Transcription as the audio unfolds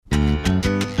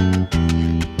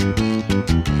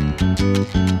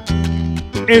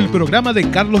El programa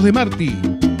de Carlos Demarty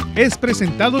es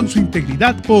presentado en su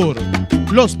integridad por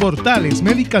Los Portales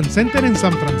Medical Center en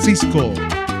San Francisco,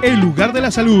 el lugar de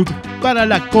la salud para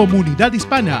la comunidad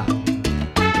hispana.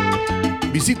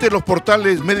 Visite Los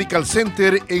Portales Medical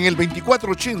Center en el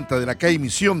 2480 de la calle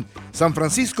Misión, San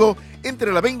Francisco,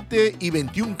 entre la 20 y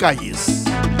 21 calles.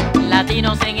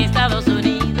 Latinos en Estados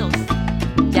Unidos,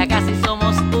 ya casi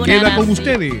somos una Queda nación. con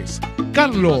ustedes,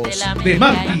 Carlos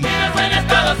Demarty.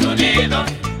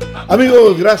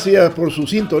 Amigos, gracias por su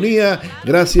sintonía,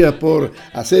 gracias por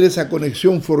hacer esa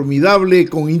conexión formidable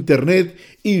con Internet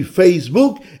y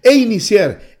Facebook e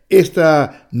iniciar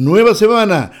esta nueva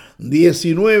semana,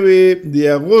 19 de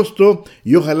agosto,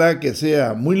 y ojalá que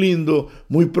sea muy lindo,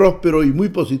 muy próspero y muy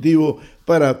positivo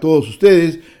para todos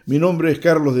ustedes. Mi nombre es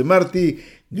Carlos Demarty,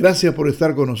 gracias por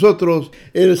estar con nosotros.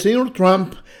 El señor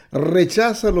Trump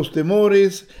rechaza los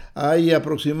temores. Hay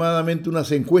aproximadamente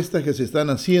unas encuestas que se están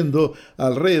haciendo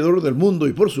alrededor del mundo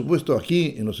y por supuesto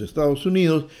aquí en los Estados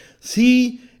Unidos,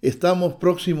 si estamos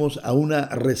próximos a una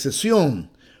recesión.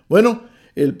 Bueno,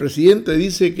 el presidente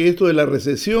dice que esto de la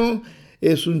recesión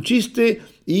es un chiste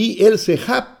y él se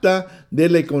jacta de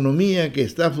la economía que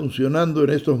está funcionando en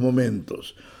estos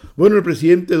momentos. Bueno, el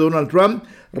presidente Donald Trump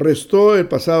restó el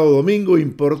pasado domingo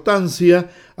importancia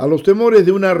a los temores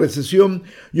de una recesión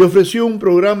y ofreció un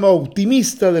programa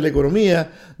optimista de la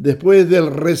economía después del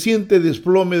reciente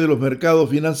desplome de los mercados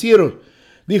financieros.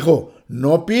 Dijo: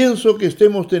 "No pienso que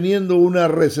estemos teniendo una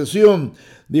recesión",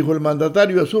 dijo el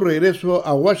mandatario a su regreso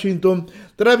a Washington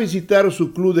tras visitar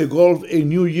su club de golf en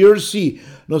New Jersey.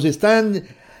 Nos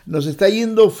está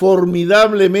yendo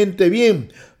formidablemente bien.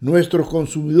 Nuestros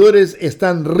consumidores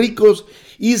están ricos.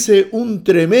 Hice un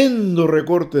tremendo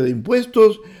recorte de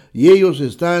impuestos y ellos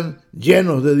están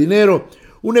llenos de dinero.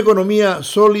 Una economía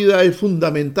sólida es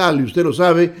fundamental, y usted lo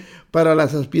sabe, para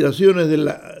las aspiraciones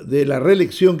de la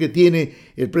reelección que tiene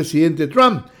el presidente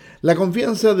Trump. La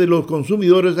confianza de los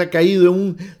consumidores ha caído en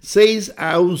un 6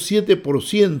 a un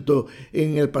 7%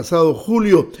 en el pasado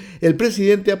julio. El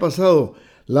presidente ha pasado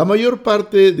la mayor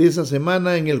parte de esa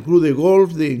semana en el club de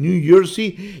golf de New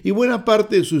Jersey y buena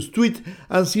parte de sus tweets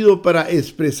han sido para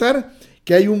expresar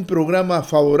que hay un programa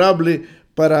favorable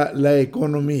para la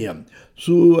economía.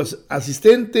 Sus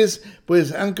asistentes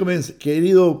pues han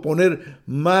querido poner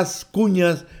más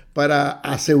cuñas para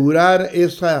asegurar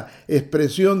esa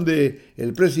expresión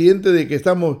del presidente de que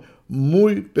estamos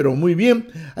muy, pero muy bien.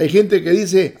 Hay gente que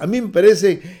dice: a mí me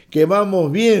parece que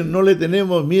vamos bien, no le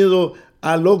tenemos miedo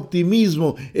al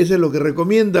optimismo. Eso es lo que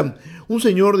recomiendan. Un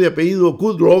señor de apellido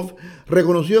Kudlow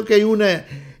reconoció que hay una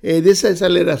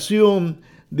desaceleración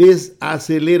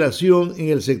en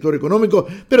el sector económico,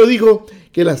 pero dijo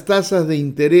que las tasas de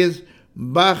interés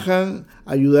bajan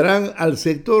ayudarán al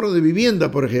sector de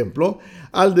vivienda, por ejemplo,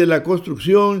 al de la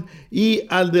construcción y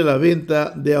al de la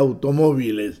venta de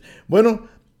automóviles. Bueno,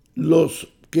 los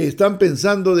que están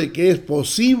pensando de que es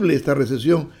posible esta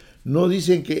recesión no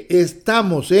dicen que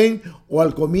estamos o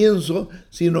al comienzo,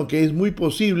 sino que es muy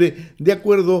posible de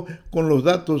acuerdo con los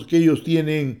datos que ellos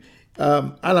tienen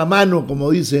a la mano,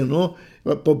 como dicen, ¿no?,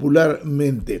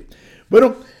 popularmente.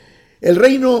 Bueno, el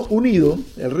Reino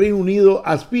Unido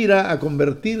aspira a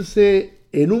convertirse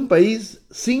en un país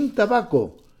sin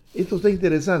tabaco. Esto está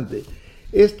interesante.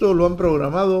 Esto lo han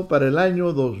programado para el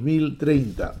año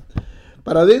 2030.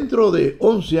 Para dentro de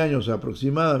 11 años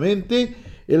aproximadamente,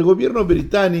 el gobierno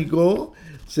británico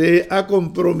se ha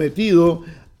comprometido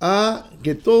a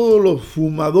que todos los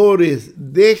fumadores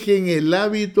dejen el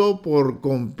hábito por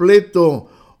completo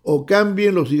o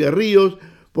cambien los cigarrillos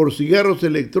por cigarros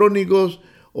electrónicos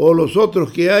o los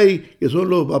otros que hay, que son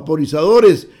los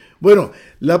vaporizadores. Bueno,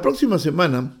 la próxima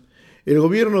semana el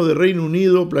gobierno de Reino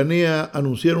Unido planea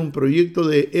anunciar un proyecto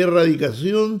de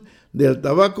erradicación del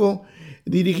tabaco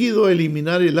dirigido a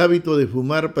eliminar el hábito de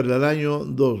fumar para el año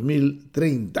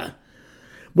 2030.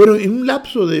 Bueno, en un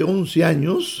lapso de 11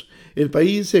 años, el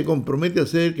país se compromete a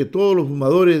hacer que todos los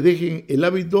fumadores dejen el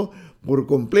hábito por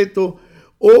completo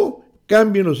o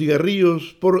cambien los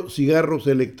cigarrillos por cigarros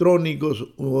electrónicos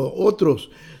u otros.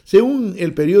 Según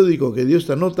el periódico que dio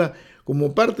esta nota,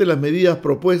 como parte de las medidas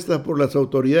propuestas por las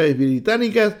autoridades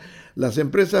británicas, las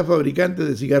empresas fabricantes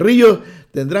de cigarrillos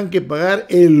tendrán que pagar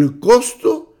el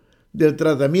costo del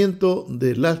tratamiento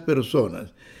de las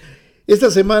personas. Esta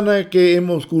semana que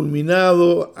hemos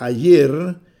culminado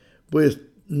ayer, pues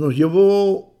nos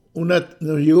llegó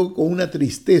con una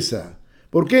tristeza.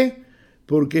 ¿Por qué?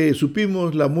 Porque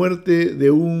supimos la muerte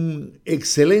de un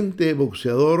excelente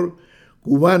boxeador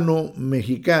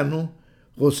cubano-mexicano,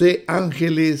 José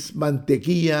Ángeles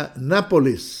Mantequilla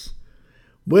Nápoles.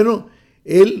 Bueno,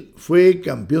 él fue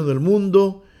campeón del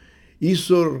mundo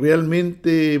hizo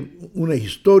realmente una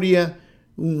historia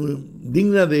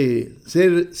digna de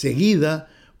ser seguida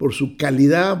por su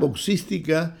calidad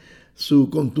boxística, su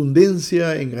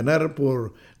contundencia en ganar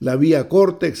por la vía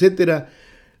corta, etc.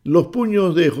 Los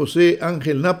puños de José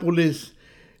Ángel Nápoles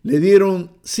le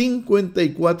dieron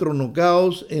 54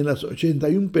 knockouts en las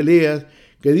 81 peleas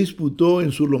que disputó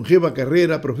en su longeva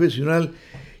carrera profesional,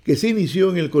 que se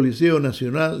inició en el Coliseo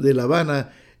Nacional de La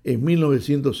Habana en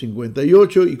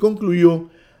 1958 y concluyó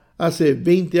hace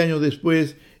 20 años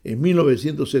después, en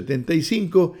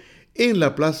 1975, en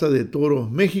la Plaza de Toros,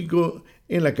 México,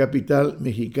 en la capital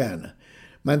mexicana.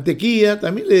 Mantequilla,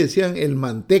 también le decían el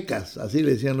Mantecas, así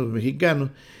le decían los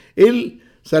mexicanos. Él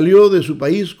salió de su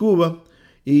país, Cuba,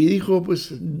 y dijo,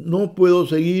 pues no puedo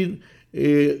seguir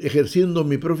ejerciendo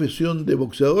mi profesión de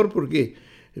boxeador porque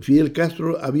Fidel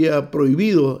Castro había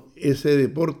prohibido ese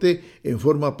deporte en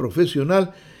forma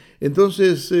profesional.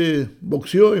 Entonces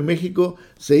boxeó en México,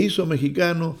 se hizo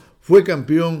mexicano, fue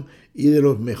campeón y de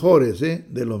los mejores,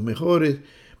 de los mejores.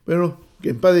 Bueno, que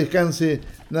en paz descanse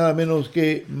nada menos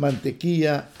que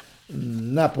Mantequilla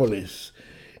Nápoles.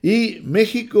 Y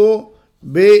México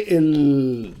ve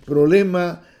el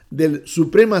problema del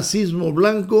supremacismo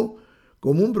blanco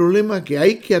como un problema que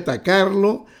hay que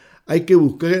atacarlo, hay que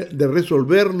buscar de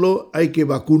resolverlo, hay que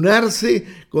vacunarse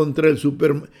contra el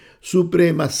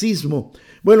supremacismo.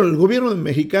 Bueno, el gobierno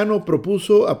mexicano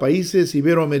propuso a países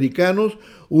iberoamericanos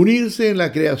unirse en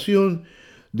la creación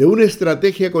de una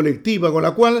estrategia colectiva con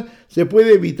la cual se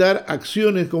puede evitar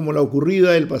acciones como la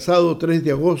ocurrida el pasado 3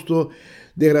 de agosto,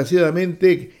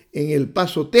 desgraciadamente en El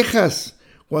Paso, Texas,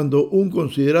 cuando un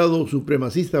considerado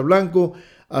supremacista blanco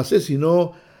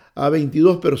asesinó a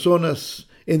 22 personas,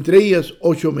 entre ellas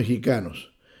 8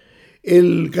 mexicanos.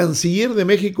 El canciller de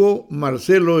México,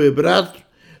 Marcelo Ebrard,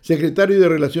 secretario de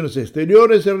Relaciones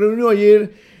Exteriores, se reunió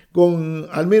ayer con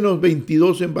al menos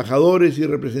 22 embajadores y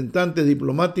representantes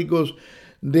diplomáticos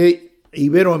de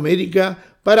Iberoamérica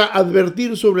para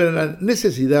advertir sobre la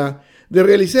necesidad de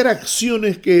realizar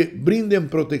acciones que brinden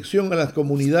protección a las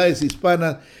comunidades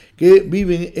hispanas que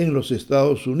viven en los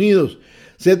Estados Unidos.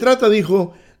 Se trata,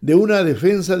 dijo, de una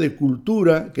defensa de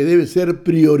cultura que debe ser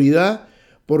prioridad,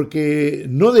 porque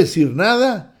no decir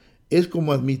nada es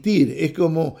como admitir, es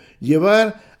como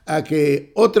llevar a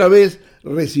que otra vez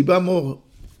recibamos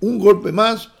un golpe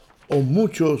más o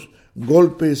muchos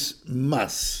golpes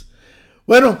más.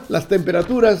 Bueno, las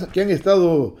temperaturas que han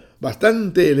estado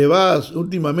bastante elevadas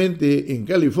últimamente en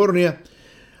California,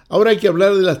 ahora hay que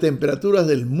hablar de las temperaturas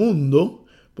del mundo,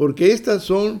 porque estas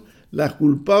son las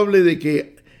culpables de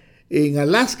que en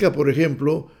Alaska, por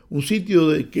ejemplo, un sitio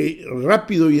de que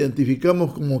rápido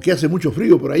identificamos como que hace mucho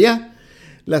frío por allá,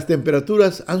 las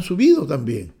temperaturas han subido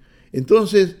también.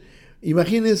 Entonces,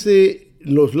 imagínense,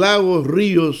 los lagos,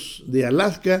 ríos de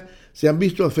Alaska se han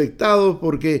visto afectados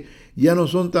porque ya no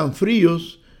son tan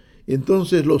fríos,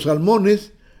 entonces los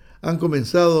salmones han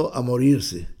comenzado a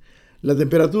morirse. La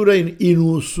temperatura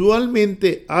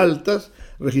inusualmente altas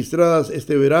registradas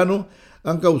este verano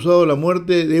han causado la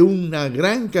muerte de una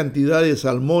gran cantidad de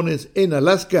salmones en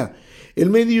Alaska. El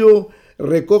medio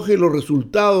recoge los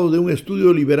resultados de un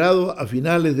estudio liberado a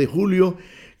finales de julio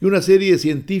y una serie de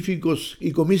científicos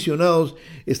y comisionados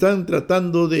están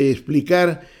tratando de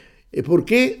explicar por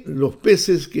qué los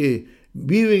peces que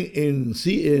viven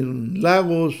en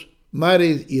lagos,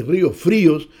 mares y ríos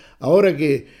fríos, ahora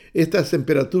que estas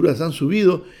temperaturas han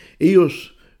subido,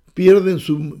 ellos pierden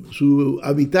su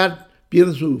hábitat,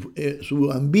 pierden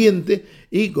su ambiente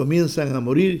y comienzan a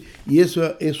morir, y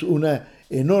eso es una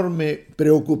enorme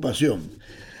preocupación.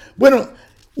 Bueno,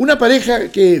 una pareja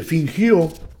que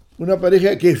fingió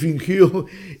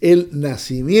el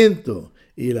nacimiento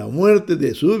y la muerte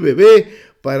de su bebé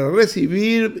para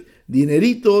recibir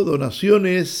dinerito,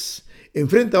 donaciones,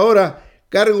 enfrenta ahora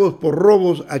cargos por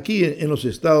robos aquí en los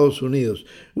Estados Unidos.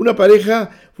 Una pareja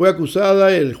fue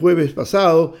acusada el jueves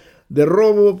pasado de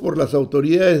robo por las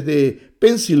autoridades de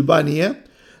Pensilvania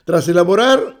tras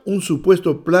elaborar un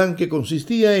supuesto plan que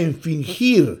consistía en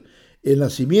fingir el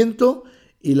nacimiento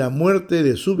y la muerte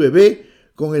de su bebé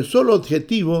con el solo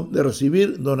objetivo de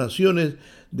recibir donaciones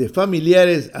de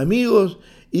familiares, amigos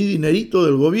y dinerito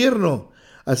del gobierno.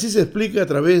 Así se explica a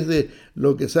través de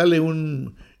lo que sale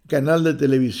un canal de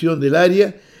televisión del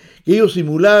área, que ellos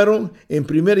simularon en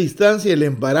primera instancia el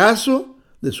embarazo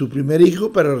de su primer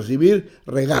hijo para recibir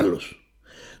regalos.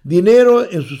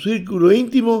 Dinero en su círculo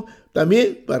íntimo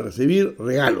también para recibir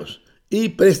regalos y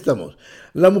préstamos.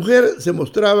 La mujer se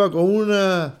mostraba con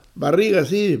una barriga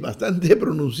así bastante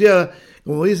pronunciada,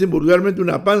 como dicen vulgarmente,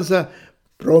 una panza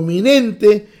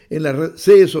prominente en las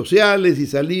redes sociales y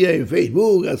salía en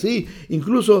Facebook, así.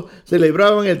 Incluso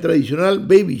celebraban el tradicional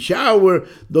baby shower,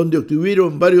 donde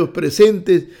obtuvieron varios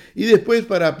presentes y después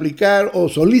para aplicar o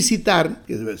solicitar,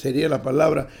 que sería la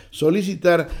palabra,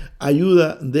 solicitar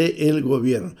ayuda del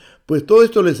gobierno. Pues todo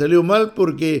esto le salió mal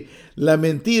porque la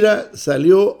mentira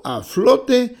salió a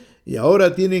flote y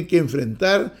ahora tienen que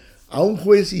enfrentar a un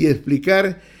juez y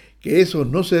explicar que eso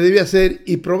no se debe hacer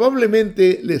y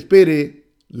probablemente le espere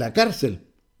la cárcel.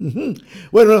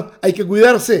 Bueno, hay que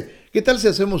cuidarse. ¿Qué tal si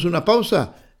hacemos una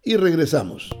pausa y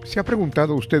regresamos? ¿Se ha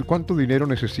preguntado usted cuánto dinero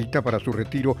necesita para su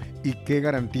retiro y qué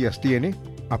garantías tiene?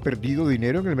 ¿Ha perdido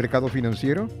dinero en el mercado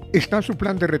financiero? ¿Está su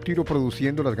plan de retiro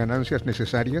produciendo las ganancias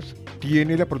necesarias?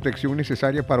 ¿Tiene la protección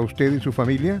necesaria para usted y su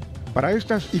familia? Para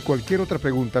estas y cualquier otra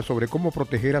pregunta sobre cómo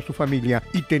proteger a su familia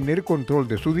y tener control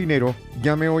de su dinero,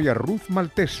 llame hoy a Ruth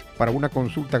Maltés para una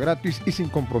consulta gratis y sin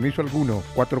compromiso alguno.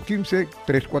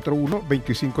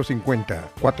 415-341-2550.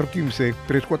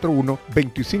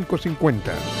 415-341-2550.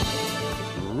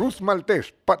 Ruth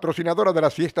Maltés, patrocinadora de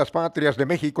las Fiestas Patrias de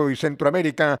México y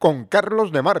Centroamérica, con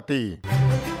Carlos Demarty.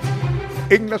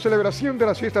 En la celebración de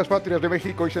las Fiestas Patrias de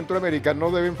México y Centroamérica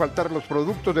no deben faltar los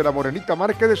productos de la Morenita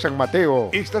Market de San Mateo.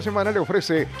 Esta semana le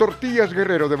ofrece tortillas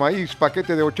Guerrero de maíz,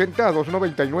 paquete de 80 a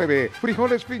 $2.99.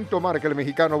 Frijoles Pinto Marca el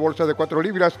Mexicano, bolsa de 4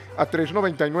 libras a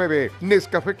 $3.99.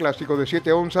 Nescafé Clásico de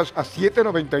 7 onzas a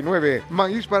 $7.99.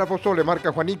 Maíz para pozole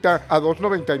marca Juanita a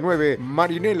 $2.99.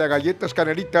 Marinela galletas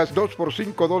canelitas 2 por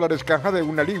 $5 caja de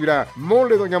 1 libra.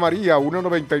 Mole Doña María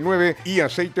 $1.99 y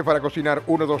aceite para cocinar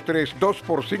 123 2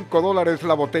 por $5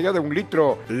 la botella de 1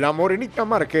 litro. La Morenita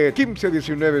Market,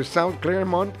 1519 South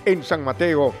Claremont en San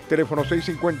Mateo. Teléfono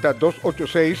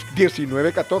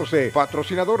 650-286-1914.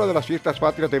 Patrocinadora de las Fiestas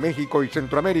Patrias de México y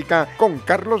Centroamérica con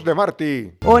Carlos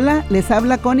Demarty. Hola, les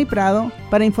habla Connie Prado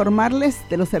para informarles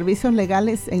de los servicios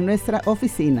legales en nuestra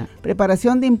oficina.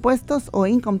 Preparación de impuestos o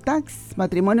income tax,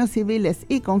 matrimonios civiles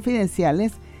y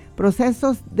confidenciales,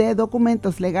 procesos de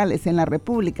documentos legales en la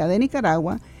República de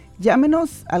Nicaragua.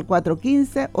 Llámenos al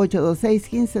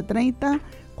 415-826-1530,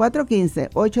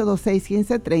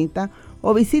 415-826-1530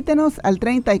 o visítenos al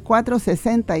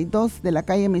 3462 de la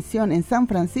calle Misión en San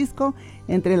Francisco,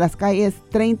 entre las calles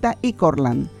 30 y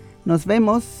Cortland. Nos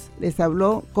vemos. Les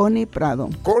habló Connie Prado.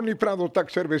 Connie Prado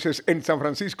Tax Services en San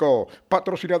Francisco,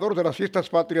 patrocinador de las Fiestas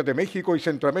Patrias de México y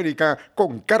Centroamérica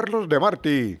con Carlos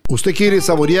Demarty. ¿Usted quiere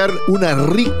saborear una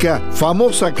rica,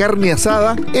 famosa carne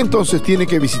asada? Entonces tiene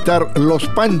que visitar Los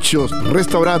Panchos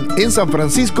Restaurant en San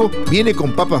Francisco. Viene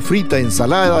con papa frita,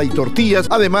 ensalada y tortillas.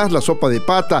 Además, la sopa de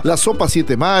pata, la sopa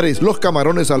 7 mares, los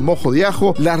camarones al mojo de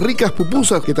ajo, las ricas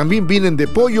pupusas que también vienen de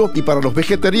pollo y para los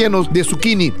vegetarianos de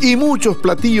zucchini y muchos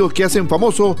platillos que hacen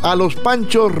famoso a Los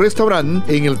Panchos Restaurant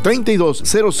en el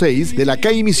 3206 de la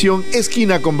calle Misión,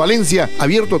 esquina con Valencia,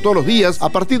 abierto todos los días a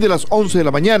partir de las 11 de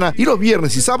la mañana y los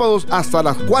viernes y sábados hasta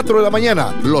las 4 de la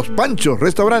mañana. Los Panchos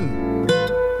Restaurant.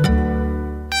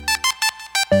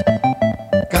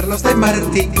 Carlos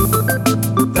Demarty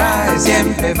trae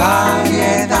siempre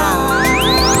variedad.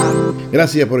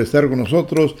 Gracias por estar con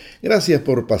nosotros, gracias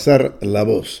por pasar la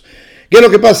voz. ¿Qué es lo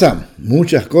que pasa?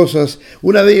 Muchas cosas.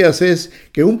 Una de ellas es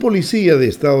que un policía de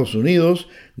Estados Unidos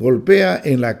golpea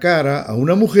en la cara a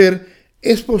una mujer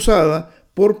esposada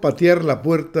por patear la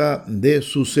puerta de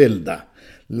su celda.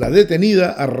 La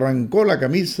detenida arrancó la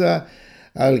camisa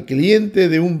al cliente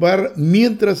de un bar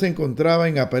mientras se encontraba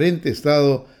en aparente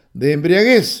estado de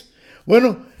embriaguez.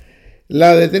 Bueno,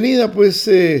 la detenida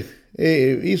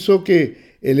hizo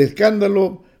que el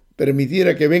escándalo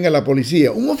permitiera que venga la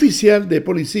policía. Un oficial de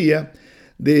policía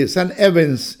de St.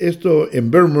 Evans, esto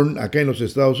en Vermont, acá en los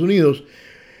Estados Unidos,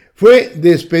 fue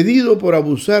despedido por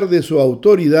abusar de su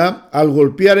autoridad al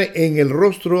golpear en el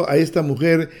rostro a esta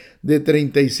mujer de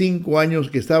 35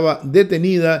 años que estaba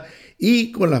detenida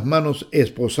y con las manos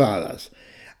esposadas.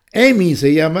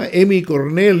 Amy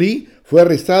Corneli, fue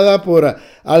arrestada por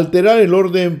alterar el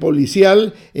orden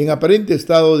policial en aparente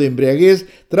estado de embriaguez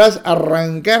tras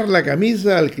arrancar la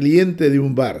camisa al cliente de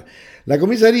un bar.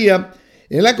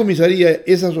 En la comisaría,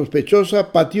 esa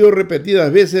sospechosa pateó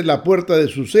repetidas veces la puerta de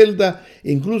su celda,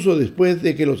 incluso después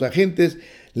de que los agentes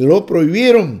lo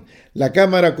prohibieron. La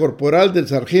cámara corporal del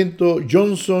sargento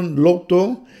Johnson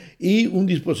Lotto y un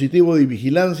dispositivo de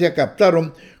vigilancia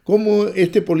captaron cómo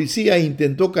este policía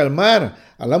intentó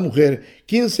calmar a la mujer,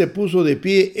 quien se puso de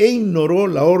pie e ignoró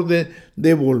la orden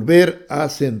de volver a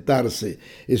sentarse.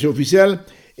 Ese oficial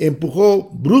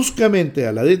empujó bruscamente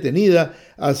a la detenida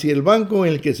hacia el banco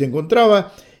en el que se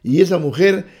encontraba y esa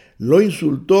mujer lo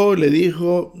insultó, le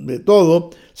dijo de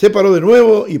todo, se paró de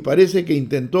nuevo y parece que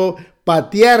intentó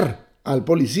patear al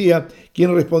policía,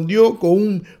 quien respondió con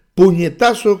un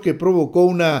puñetazo que provocó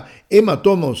una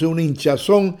hematoma, o sea, una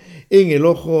hinchazón en el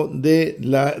ojo de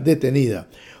la detenida.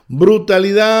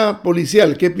 Brutalidad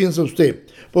policial, ¿qué piensa usted?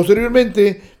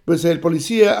 Posteriormente, pues el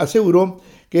policía aseguró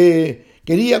que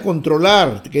quería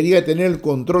tener el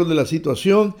control de la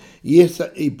situación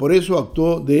y por eso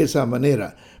actuó de esa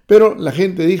manera. Pero la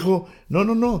gente dijo,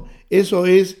 no, eso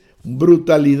es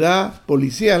brutalidad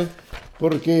policial,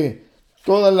 porque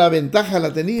toda la ventaja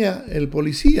la tenía el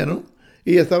policía, ¿no?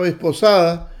 Ella estaba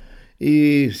esposada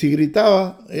y si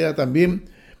gritaba era también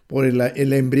por la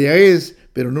embriaguez,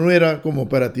 pero no era como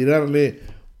para tirarle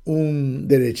un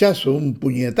derechazo, un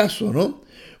puñetazo, ¿no?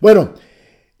 Bueno,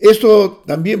 esto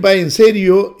también va en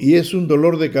serio y es un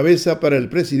dolor de cabeza para el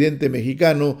presidente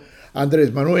mexicano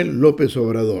Andrés Manuel López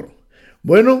Obrador.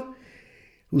 Bueno,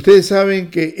 ustedes saben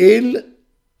que él,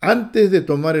 antes de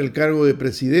tomar el cargo de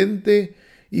presidente,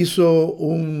 hizo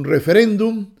un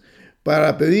referéndum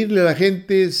para pedirle a la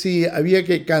gente si había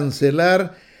que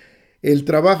cancelar el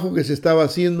trabajo que se estaba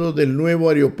haciendo del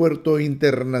nuevo aeropuerto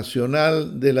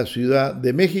internacional de la Ciudad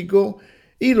de México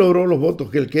y logró los votos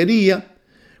que él quería.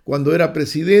 Cuando era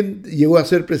presidente, llegó a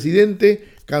ser presidente,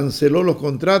 canceló los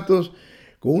contratos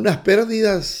con unas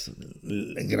pérdidas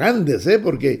grandes,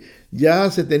 porque ya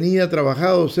se tenía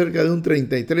trabajado cerca de un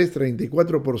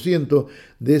 33-34%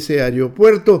 de ese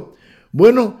aeropuerto.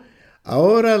 Bueno,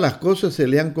 ahora las cosas se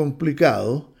le han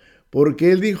complicado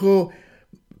porque él dijo,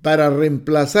 para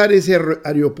reemplazar ese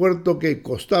aeropuerto que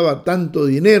costaba tanto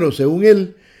dinero, según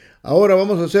él, ahora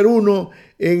vamos a hacer uno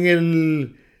en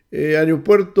el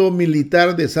aeropuerto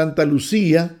militar de Santa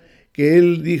Lucía, que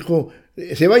él dijo,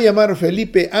 se va a llamar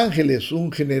Felipe Ángeles,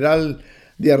 un general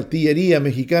de artillería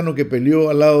mexicano que peleó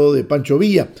al lado de Pancho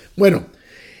Villa. Bueno,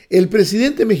 el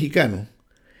presidente mexicano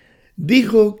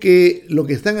dijo que lo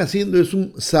que están haciendo es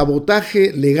un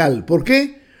sabotaje legal. ¿Por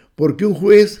qué? Porque un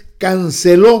juez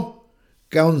canceló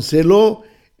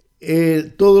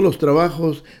todos los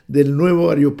trabajos del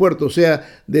nuevo aeropuerto, o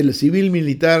sea, del civil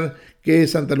militar que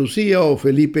es Santa Lucía o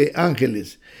Felipe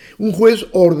Ángeles. Un juez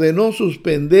ordenó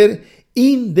suspender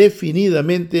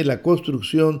indefinidamente la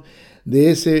construcción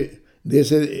de ese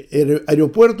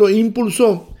aeropuerto e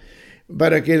impulsó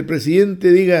para que el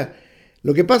presidente diga,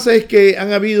 lo que pasa es que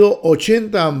han habido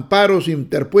 80 amparos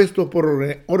interpuestos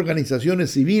por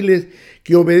organizaciones civiles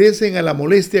que obedecen a la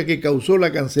molestia que causó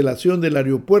la cancelación del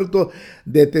aeropuerto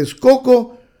de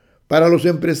Texcoco para los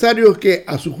empresarios que,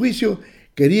 a su juicio,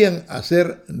 querían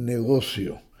hacer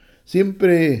negocio.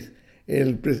 Siempre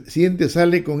el presidente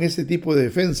sale con ese tipo de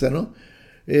defensa, ¿no?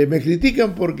 Me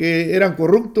critican porque eran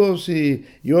corruptos y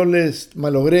yo les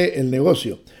malogré el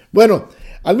negocio. Bueno,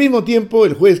 al mismo tiempo,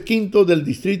 el juez quinto del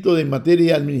distrito de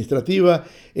materia administrativa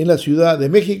en la Ciudad de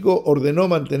México ordenó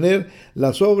mantener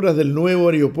las obras del nuevo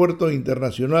aeropuerto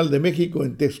internacional de México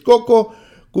en Texcoco,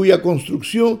 cuya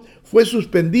construcción fue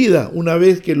suspendida una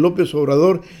vez que López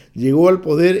Obrador llegó al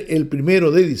poder el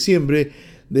 1 de diciembre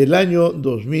del año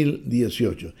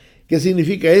 2018. ¿Qué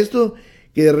significa esto?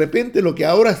 Que de repente lo que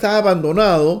ahora está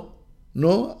abandonado,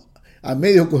 ¿no?, a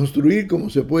medio construir, como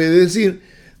se puede decir,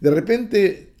 de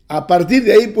repente a partir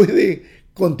de ahí puede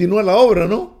continuar la obra,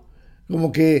 ¿no?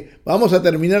 Como que vamos a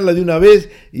terminarla de una vez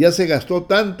y ya se gastó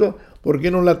tanto, ¿por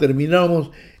qué no la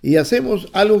terminamos? Y hacemos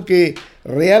algo que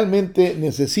realmente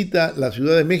necesita la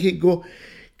Ciudad de México,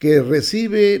 que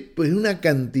recibe pues una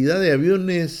cantidad de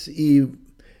aviones y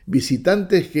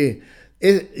visitantes que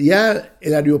es ya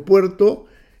el aeropuerto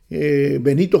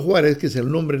Benito Juárez, que es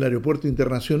el nombre del aeropuerto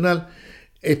internacional,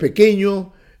 es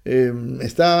pequeño,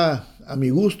 está a mi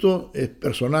gusto, es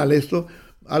personal esto,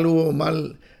 algo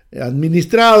mal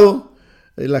administrado,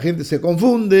 la gente se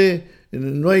confunde,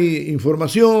 no hay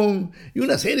información y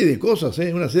una serie de cosas,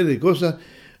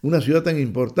 Una ciudad tan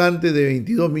importante de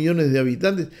 22 millones de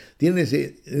habitantes tiene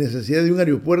necesidad de un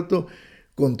aeropuerto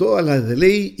con todas las de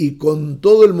ley y con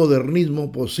todo el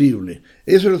modernismo posible.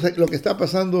 Eso es lo que está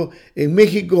pasando en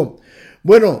México.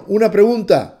 Bueno, una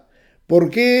pregunta. ¿Por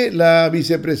qué la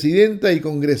vicepresidenta y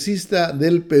congresista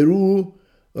del Perú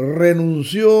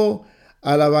renunció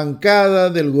a la bancada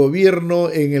del gobierno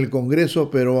en el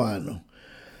Congreso peruano?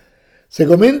 Se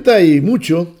comenta y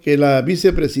mucho que la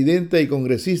vicepresidenta y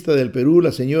congresista del Perú,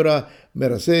 la señora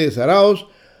Mercedes Arauz,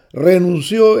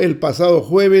 renunció el pasado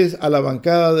jueves a la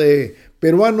bancada de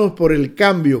Peruanos por el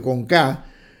Cambio con K,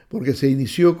 porque se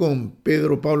inició con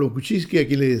Pedro Pablo Kuczynski,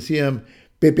 aquí le decían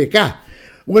PPK.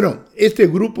 Bueno, este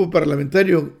grupo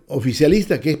parlamentario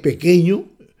oficialista, que es pequeño,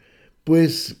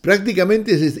 pues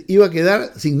prácticamente se iba a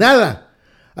quedar sin nada.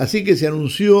 Así que se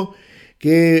anunció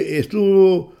que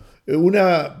estuvo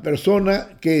una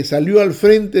persona que salió al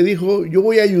frente, dijo, yo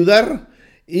voy a ayudar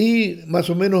y más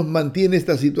o menos mantiene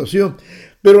esta situación.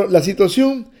 Pero la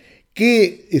situación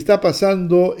que está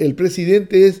pasando el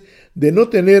presidente es de no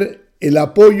tener el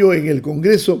apoyo en el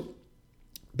Congreso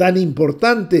tan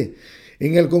importante.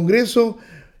 En el Congreso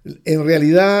en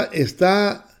realidad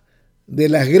está de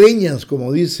las greñas,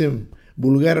 como dicen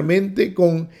vulgarmente,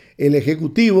 con el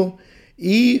Ejecutivo,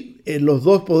 y los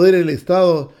dos poderes del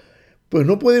Estado pues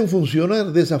no pueden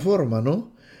funcionar de esa forma,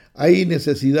 ¿no? Hay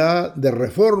necesidad de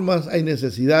reformas, hay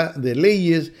necesidad de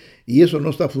leyes y eso no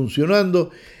está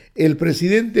funcionando. El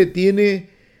presidente tiene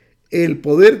el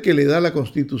poder que le da la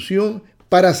Constitución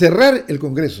para cerrar el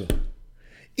Congreso.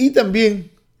 Y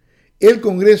también el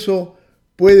Congreso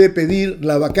puede pedir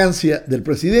la vacancia del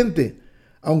presidente,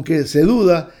 aunque se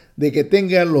duda de que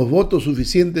tenga los votos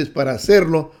suficientes para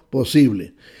hacerlo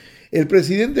posible. El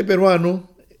presidente peruano,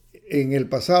 en el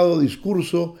pasado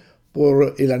discurso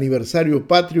por el aniversario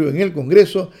patrio en el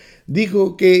Congreso,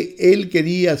 dijo que él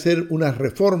quería hacer unas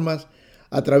reformas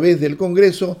a través del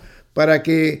Congreso para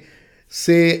que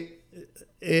se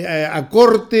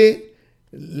acorte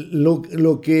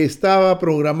lo que estaba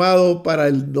programado para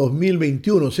el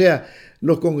 2021. O sea,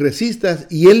 los congresistas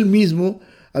y él mismo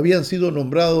habían sido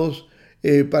nombrados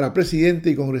para presidente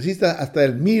y congresista hasta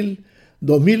el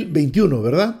 2021,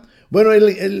 ¿verdad? Bueno,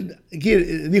 él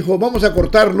dijo, vamos a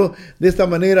cortarlo, de esta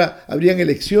manera habrían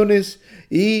elecciones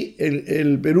y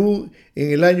el Perú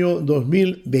en el año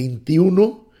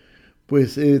 2021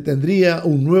 pues tendría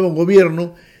un nuevo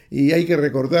gobierno, y hay que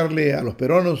recordarle a los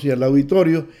peruanos y al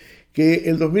auditorio que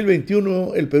el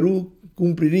 2021 el Perú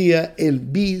cumpliría el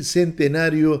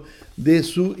bicentenario de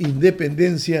su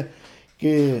independencia,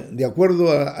 que de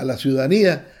acuerdo a la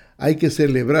ciudadanía hay que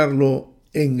celebrarlo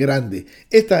en grande.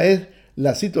 Esta es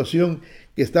la situación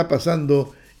que está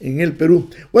pasando en el Perú.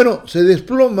 Bueno, se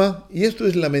desploma, y esto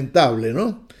es lamentable,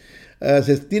 ¿no?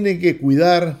 Se tiene que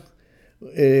cuidar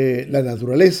la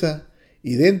naturaleza,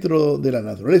 y dentro de la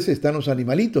naturaleza están los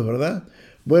animalitos, ¿verdad?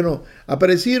 Bueno,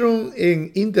 aparecieron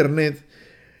en internet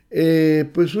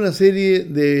pues una serie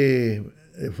de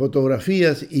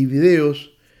fotografías y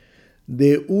videos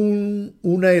de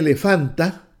una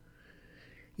elefanta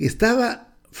que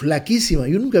estaba flaquísima.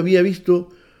 Yo nunca había visto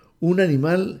un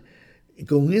animal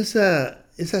con esa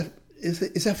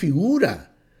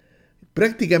figura.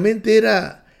 Prácticamente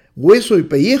era hueso y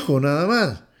pellejo nada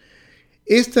más.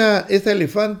 Esta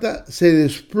elefanta se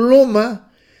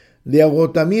desploma de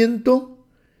agotamiento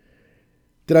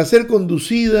tras ser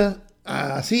conducida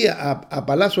a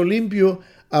Palacio Limpio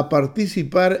a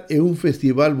participar en un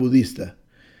festival budista.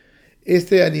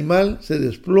 Este animal se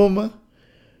desploma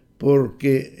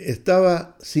porque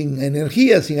estaba sin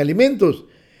energía, sin alimentos.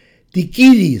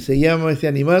 Tikiri se llama este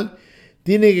animal.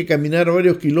 Tiene que caminar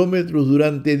varios kilómetros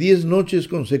durante 10 noches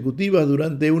consecutivas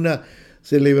durante una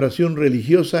celebración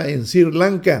religiosa en Sri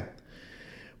Lanka.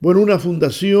 Bueno, una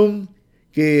fundación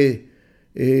que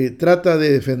trata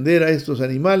de defender a estos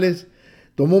animales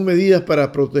tomó medidas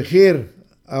para proteger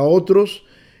a otros,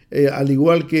 al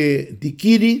igual que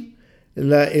Tikiri,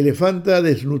 la elefanta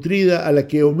desnutrida a la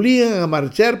que obligan a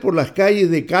marchar por las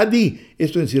calles de Kandy,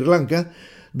 esto en Sri Lanka,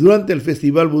 durante el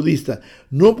festival budista.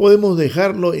 No podemos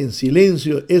dejarlo en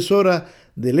silencio, es hora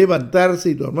de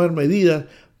levantarse y tomar medidas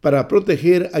para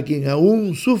proteger a quienes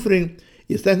aún sufren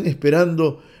y están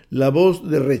esperando la voz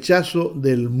de rechazo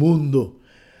del mundo.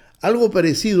 Algo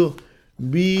parecido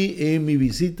vi en mi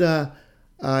visita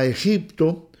a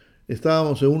Egipto.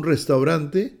 Estábamos en un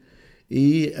restaurante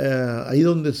y ahí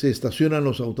donde se estacionan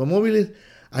los automóviles,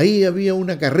 ahí había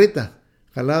una carreta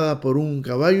jalada por un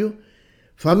caballo,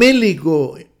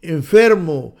 famélico,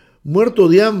 enfermo, muerto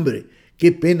de hambre.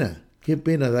 Qué pena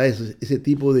da ese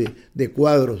tipo de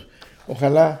cuadros.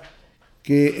 Ojalá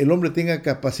que el hombre tenga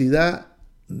capacidad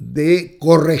de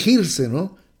corregirse,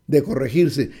 ¿no? De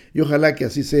corregirse, y ojalá que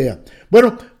así sea.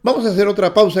 Bueno, vamos a hacer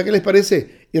otra pausa, ¿qué les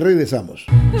parece? Y regresamos.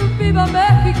 ¡Viva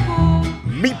México!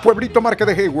 Mi pueblito Marca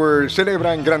de Hayward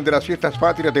celebra en grande las fiestas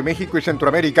patrias de México y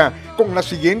Centroamérica con las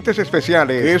siguientes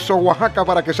especiales: queso Oaxaca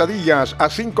para quesadillas a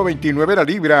 $5.29 la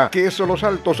libra, queso Los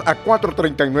Altos a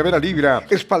 $4.39 la libra,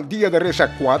 espaldilla de res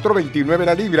a $4.29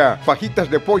 la libra, fajitas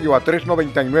de pollo a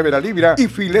 $3.99 la libra y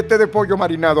filete de pollo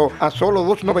marinado a solo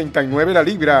 $2.99 la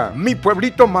libra. Mi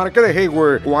pueblito Marca de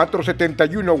Hayward,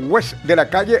 471 West de la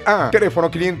calle A, teléfono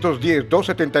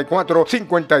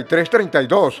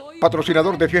 510-274-5332,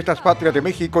 patrocinador de fiestas patrias de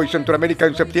México y Centroamérica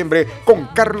en septiembre con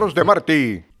Carlos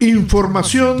Demarty.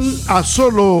 Información a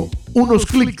solo unos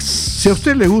clics. Si a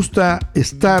usted le gusta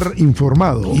estar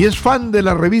informado y es fan de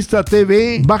la revista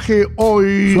TV, baje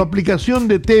hoy su aplicación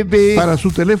de TV para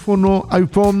su teléfono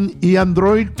iPhone y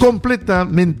Android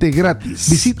completamente gratis.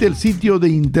 Visite el sitio de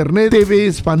internet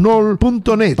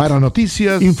tvespanol.net para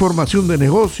noticias, información de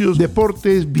negocios,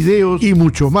 deportes, videos y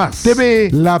mucho más. TV,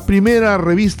 la primera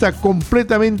revista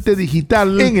completamente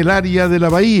digital en el área de la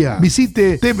Bahía.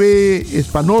 Visite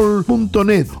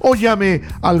tvespanol.net o llame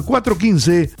al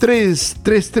 415-333-0601.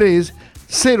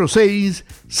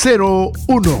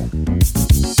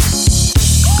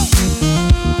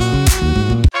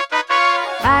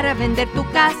 Para vender tu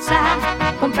casa,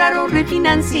 comprar o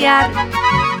refinanciar,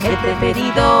 el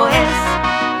preferido es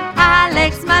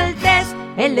Alex Maltés.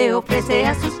 Él le ofrece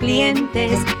a sus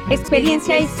clientes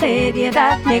experiencia y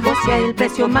seriedad. Negocia el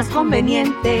precio más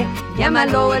conveniente.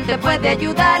 Llámalo, él te puede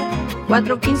ayudar.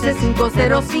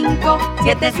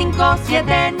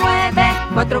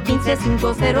 415-505-7579.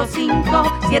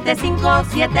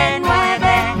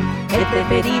 415-505-7579. El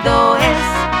preferido es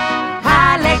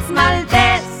Alex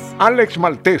Maltés. Alex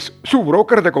Maltés, su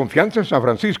broker de confianza en San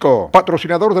Francisco,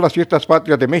 patrocinador de las Fiestas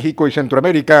Patrias de México y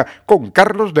Centroamérica, con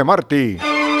Carlos Demarty.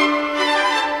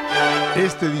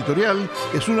 Este editorial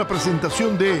es una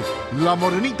presentación de La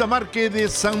Morenita Marque de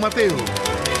San Mateo.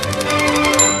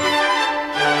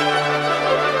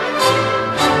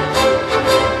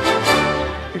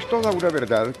 Es toda una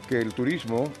verdad que el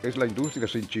turismo es la industria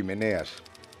sin chimeneas,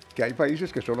 que hay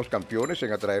países que son los campeones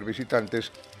en atraer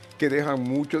visitantes que dejan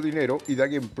mucho dinero y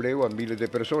dan empleo a miles de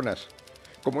personas,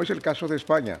 como es el caso de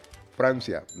España,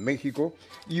 Francia, México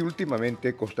y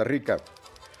últimamente Costa Rica.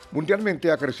 Mundialmente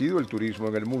ha crecido el turismo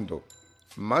en el mundo.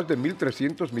 Más de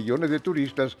 1.300 millones de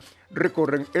turistas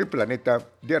recorren el planeta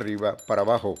de arriba para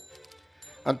abajo.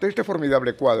 Ante este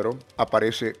formidable cuadro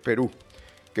aparece Perú,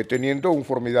 que teniendo un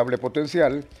formidable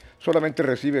potencial, solamente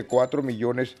recibe 4,5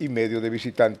 millones de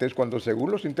visitantes cuando,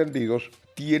 según los entendidos,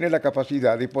 tiene la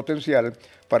capacidad y potencial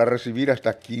para recibir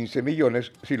hasta 15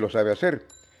 millones si lo sabe hacer.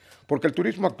 Porque el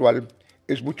turismo actual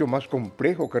es mucho más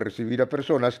complejo que recibir a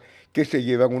personas que se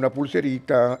llevan una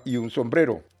pulserita y un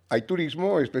sombrero. Hay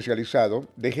turismo especializado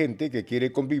de gente que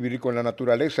quiere convivir con la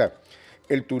naturaleza,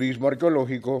 el turismo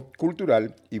arqueológico,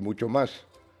 cultural y mucho más.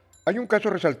 Hay un caso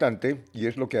resaltante y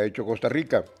es lo que ha hecho Costa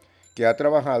Rica, que ha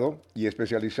trabajado y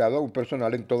especializado a un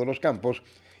personal en todos los campos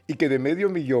y que de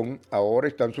 500,000 ahora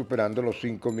están superando los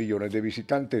 5 millones de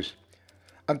visitantes.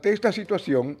 Ante esta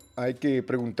situación hay que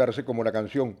preguntarse como la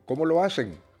canción, ¿cómo lo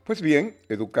hacen? Pues bien,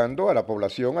 educando a la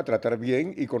población a tratar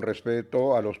bien y con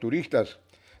respeto a los turistas.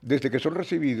 Desde que son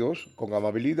recibidos con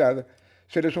amabilidad,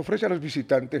 se les ofrece a los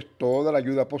visitantes toda la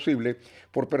ayuda posible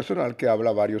por personal que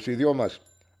habla varios idiomas.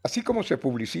 Así como se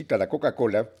publicita la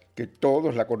Coca-Cola, que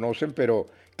todos la conocen pero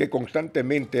que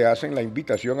constantemente hacen la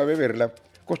invitación a beberla,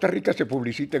 Costa Rica se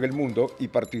publicita en el mundo y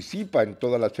participa en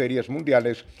todas las ferias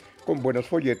mundiales con buenos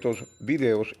folletos,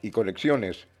 videos y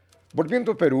colecciones.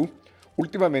 Volviendo a Perú,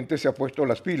 últimamente se ha puesto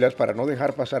las pilas para no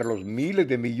dejar pasar los miles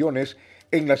de millones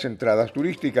en las entradas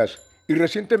turísticas. Y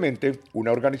recientemente,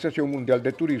 una organización mundial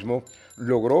de turismo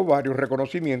logró varios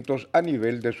reconocimientos a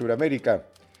nivel de Sudamérica.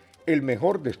 El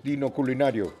mejor destino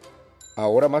culinario.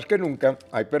 Ahora más que nunca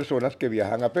hay personas que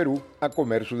viajan a Perú a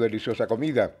comer su deliciosa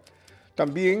comida.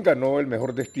 También ganó el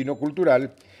mejor destino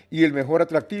cultural y el mejor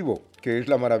atractivo, que es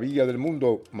la maravilla del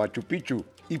mundo, Machu Picchu.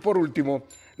 Y por último,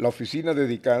 la oficina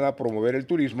dedicada a promover el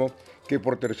turismo, que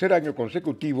por tercer año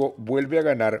consecutivo vuelve a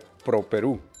ganar Pro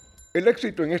Perú. El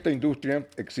éxito en esta industria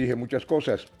exige muchas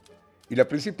cosas, y la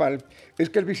principal es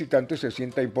que el visitante se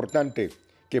sienta importante,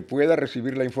 que pueda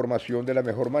recibir la información de la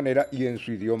mejor manera y en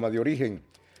su idioma de origen,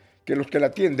 que los que la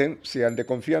atienden sean de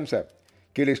confianza,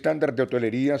 que el estándar de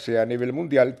hotelería sea a nivel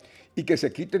mundial y que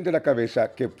se quiten de la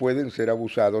cabeza que pueden ser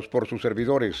abusados por sus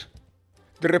servidores.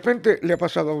 De repente le ha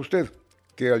pasado a usted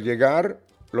que al llegar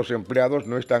los empleados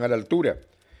no están a la altura.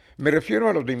 Me refiero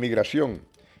a los de inmigración,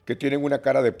 que tienen una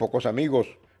cara de pocos amigos.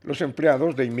 Los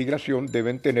empleados de inmigración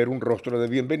deben tener un rostro de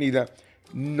bienvenida,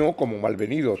 no como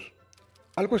malvenidos.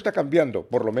 Algo está cambiando,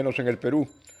 por lo menos en el Perú.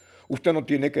 Usted no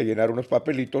tiene que llenar unos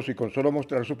papelitos y con solo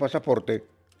mostrar su pasaporte,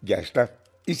 ya está.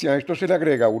 Y si a esto se le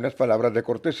agrega unas palabras de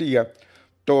cortesía,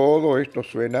 todo esto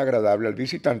suena agradable al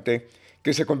visitante,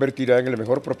 que se convertirá en el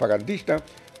mejor propagandista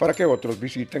para que otros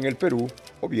visiten el Perú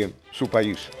o bien su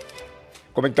país.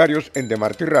 Comentarios en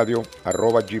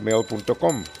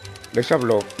demartyradio@gmail.com. Les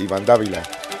habló Iván Dávila.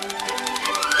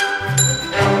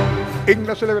 En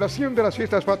la celebración de las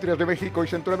fiestas patrias de México y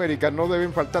Centroamérica no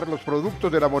deben faltar los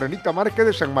productos de la Morenita Market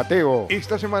de San Mateo.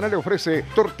 Esta semana le ofrece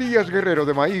tortillas Guerrero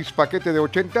de maíz, paquete de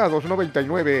 80 a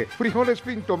 $2.99, frijoles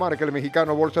Pinto Marca el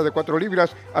mexicano, bolsa de 4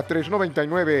 libras a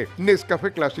 $3.99,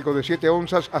 Nescafé clásico de 7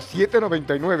 onzas a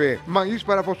 $7.99, maíz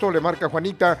para pozole marca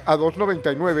Juanita a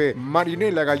 $2.99,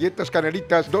 marinela galletas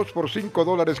canelitas 2 por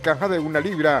 $5 caja de 1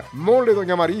 libra, mole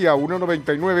Doña María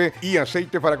 $1.99 y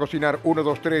aceite para cocinar 1,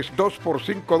 2, 3, 2 por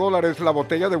 $5 la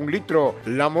botella de 1 litro.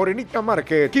 La Morenita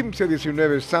Market,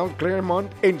 1519 South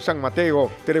Claremont en San Mateo.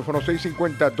 Teléfono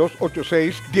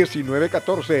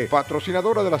 650-286-1914.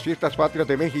 Patrocinadora de las fiestas patrias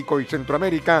de México y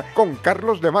Centroamérica con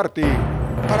Carlos Demarty.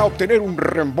 Para obtener un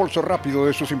reembolso rápido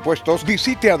de sus impuestos,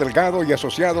 visite a Delgado y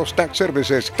Asociados Tax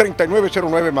Services,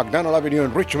 3909 McDonald Avenue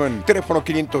en Richmond, teléfono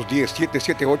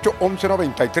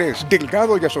 510-778-1193.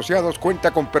 Delgado y Asociados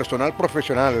cuenta con personal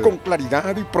profesional, con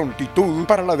claridad y prontitud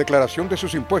para la declaración de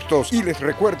sus impuestos y les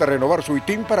recuerda renovar su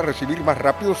ITIN para recibir más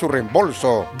rápido su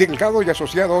reembolso. Delgado y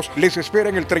Asociados les espera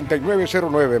en el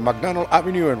 3909 McDonald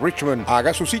Avenue en Richmond.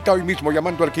 Haga su cita hoy mismo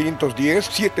llamando al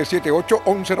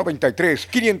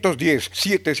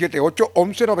 510-778-1193.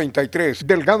 510-778-1193.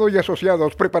 Delgado y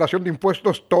Asociados, preparación de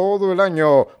impuestos todo el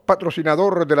año.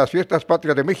 Patrocinador de las fiestas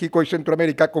patrias de México y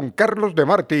Centroamérica con Carlos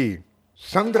Demarty.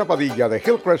 Sandra Padilla de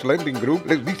Hillcrest Lending Group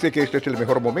les dice que este es el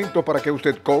mejor momento para que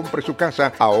usted compre su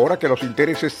casa ahora que los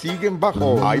intereses siguen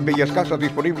bajos. Hay bellas casas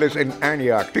disponibles en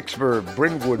Antioch, Pittsburgh,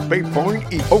 Brentwood, Bay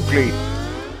Point y Oakley.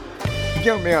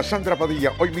 Llame a Sandra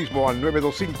Padilla hoy mismo al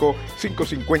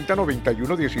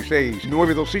 925-550-9116.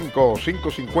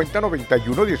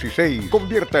 925-550-9116.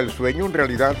 Convierta el sueño en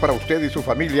realidad para usted y su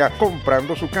familia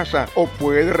comprando su casa o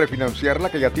puede refinanciar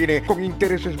la que ya tiene con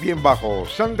intereses bien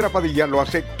bajos. Sandra Padilla lo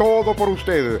hace todo por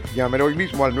usted. Llámelo hoy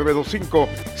mismo al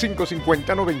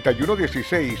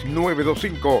 925-550-9116.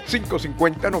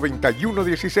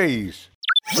 925-550-9116.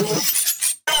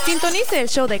 Sintonice el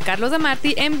show de Carlos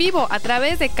Demarty en vivo a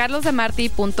través de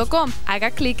carlosdemarty.com.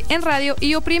 Haga clic en radio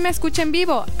y oprime escucha en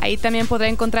vivo. Ahí también podrá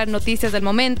encontrar noticias del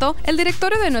momento, el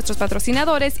directorio de nuestros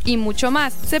patrocinadores y mucho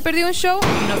más. ¿Se perdió un show?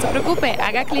 No se preocupe,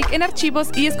 haga clic en archivos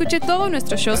y escuche todos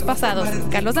nuestros shows pasados.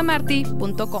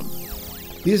 carlosdemarty.com.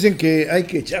 Dicen que hay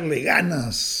que echarle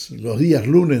ganas los días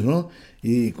lunes, ¿no?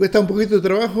 Y cuesta un poquito de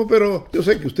trabajo, pero yo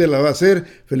sé que usted la va a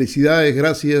hacer. Felicidades,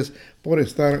 gracias por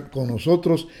estar con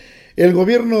nosotros. El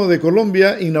gobierno de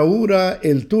Colombia inaugura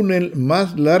el túnel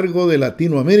más largo de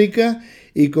Latinoamérica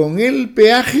y con el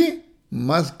peaje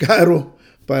más caro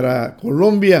para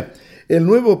Colombia. El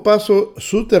nuevo paso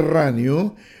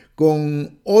subterráneo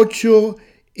con 8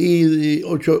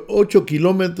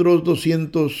 kilómetros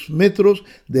 200 metros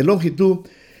de longitud.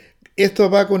 Esto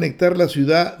va a conectar la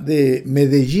ciudad de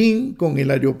Medellín con el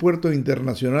aeropuerto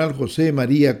internacional José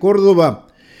María Córdoba.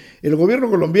 El gobierno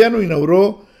colombiano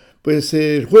inauguró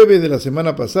el jueves de la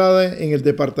semana pasada en el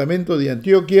departamento de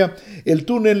Antioquia el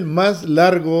túnel más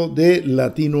largo de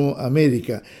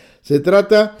Latinoamérica. Se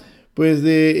trata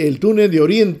del túnel de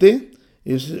Oriente,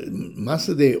 es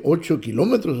más de 8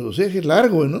 kilómetros, o sea, es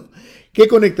largo, ¿no? Que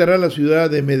conectará la ciudad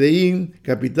de Medellín,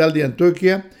 capital de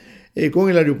Antioquia,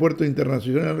 con el aeropuerto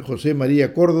internacional José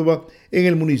María Córdoba en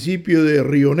el municipio de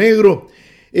Río Negro.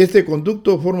 Este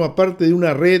conducto forma parte de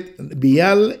una red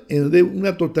vial de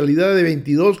una totalidad de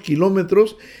 22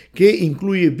 kilómetros que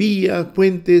incluye vías,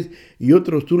 puentes y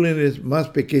otros túneles más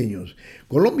pequeños.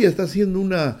 Colombia está haciendo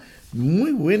una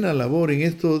muy buena labor en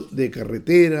esto de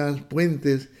carreteras,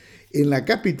 puentes. En la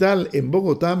capital, en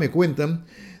Bogotá, me cuentan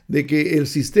de que el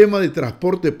sistema de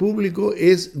transporte público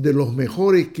es de los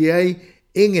mejores que hay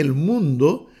en el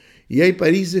mundo y hay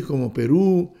países como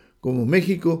Perú, como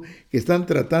México, que están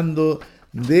tratando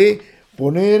de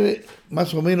poner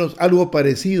más o menos algo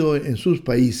parecido en sus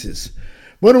países.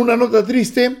 Bueno, una nota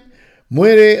triste.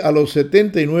 Muere a los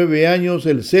 79 años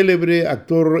el célebre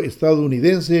actor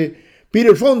estadounidense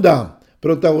Peter Fonda,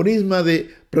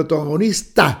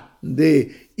 protagonista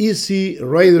de Easy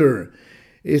Rider.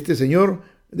 Este señor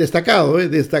destacado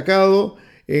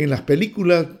en las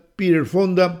películas. Peter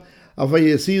Fonda ha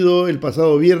fallecido el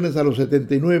pasado viernes a los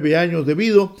 79 años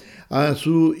debido a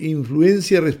su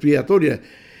influencia respiratoria.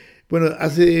 Bueno,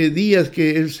 hace días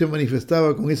que él se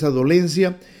manifestaba con esa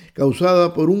dolencia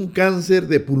causada por un cáncer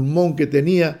de pulmón que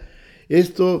tenía.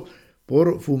 Esto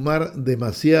por fumar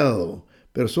demasiado.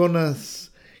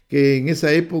 Personas que en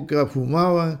esa época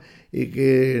fumaban y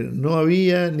que no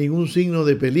había ningún signo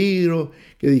de peligro,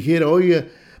 que dijera, oiga,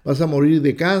 vas a morir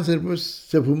de cáncer, pues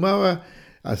se fumaba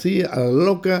así a la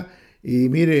loca. Y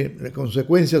mire, las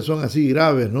consecuencias son así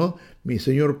graves, ¿no? Mi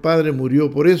señor padre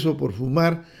murió por eso, por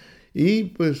fumar, y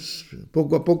pues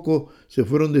poco a poco se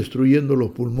fueron destruyendo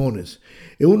los pulmones.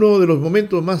 En uno de los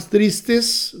momentos más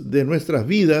tristes de nuestras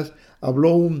vidas,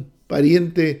 habló un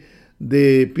pariente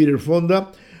de Peter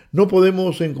Fonda, no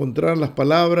podemos encontrar las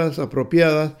palabras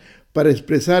apropiadas para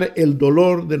expresar el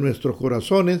dolor de nuestros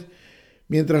corazones.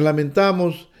 Mientras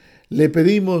lamentamos, le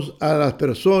pedimos a las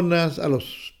personas, a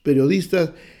los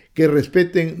periodistas, que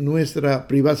respeten nuestra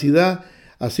privacidad.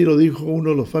 Así lo dijo uno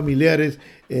de los familiares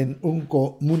en un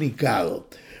comunicado.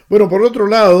 Bueno, por otro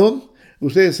lado,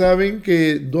 ustedes saben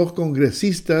que 2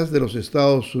 congresistas de los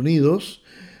Estados Unidos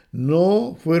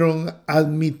no fueron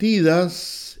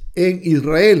admitidas en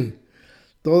Israel.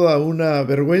 Toda una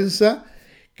vergüenza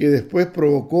que después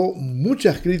provocó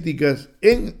muchas críticas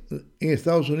en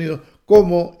Estados Unidos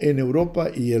como en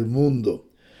Europa y el mundo.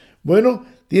 Bueno,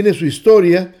 tiene su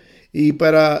historia, y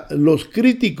para los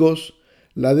críticos,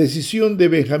 la decisión de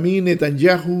Benjamín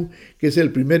Netanyahu, que es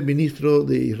el primer ministro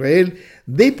de Israel,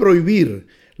 de prohibir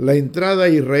la entrada a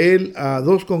Israel a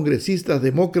 2 congresistas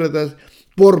demócratas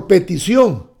por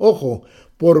petición, ojo,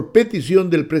 por petición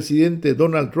del presidente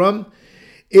Donald Trump,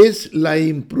 es la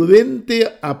imprudente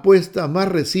apuesta más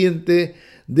reciente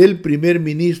del primer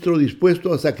ministro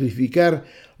dispuesto a sacrificar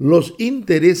los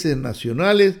intereses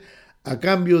nacionales a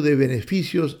cambio de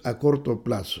beneficios a corto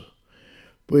plazo.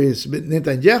 Pues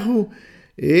Netanyahu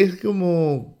es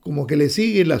como que le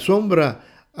sigue la sombra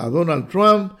a Donald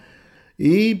Trump,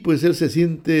 y pues él se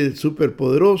siente súper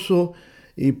poderoso,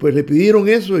 y pues le pidieron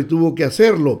eso y tuvo que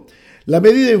hacerlo. La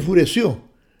medida enfureció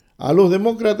a los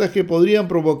demócratas, que podrían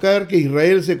provocar que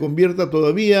Israel se convierta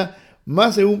todavía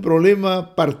más en un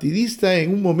problema partidista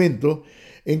en un momento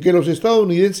en que los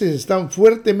estadounidenses están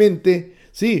fuertemente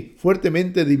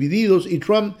divididos, y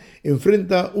Trump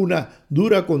enfrenta una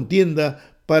dura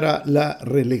contienda para la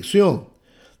reelección.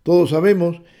 Todos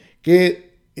sabemos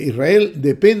que Israel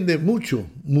depende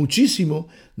muchísimo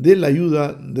de la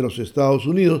ayuda de los Estados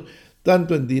Unidos,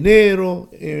 tanto en dinero,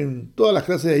 en todas las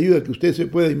clases de ayuda que usted se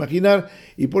pueda imaginar,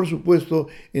 y por supuesto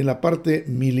en la parte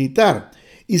militar.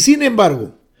 Y sin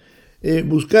embargo,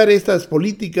 buscar estas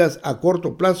políticas a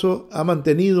corto plazo ha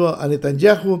mantenido a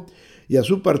Netanyahu y a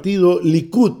su partido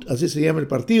Likud, así se llama el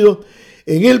partido,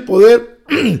 en el poder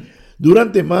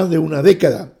durante más de una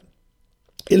década.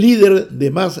 El líder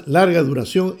de más larga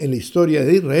duración en la historia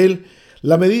de Israel,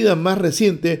 la medida más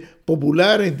reciente,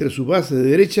 popular entre su base de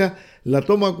derecha, la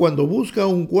toma cuando busca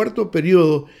un cuarto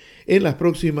periodo en las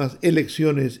próximas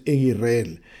elecciones en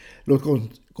Israel. Los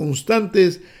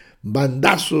constantes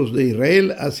bandazos de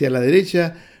Israel hacia la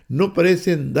derecha no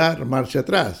parecen dar marcha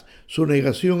atrás. Su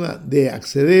negación de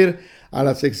acceder a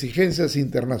las exigencias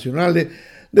internacionales,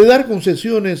 de dar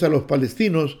concesiones a los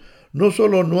palestinos, no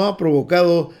solo no ha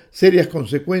provocado serias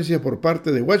consecuencias por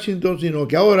parte de Washington, sino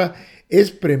que ahora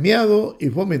es premiado y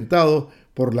fomentado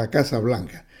por la Casa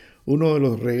Blanca. Uno de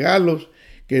los regalos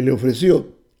que le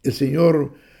ofreció el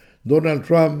señor Donald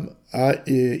Trump a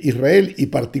Israel, y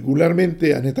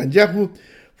particularmente a Netanyahu,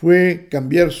 fue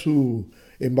cambiar su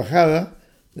embajada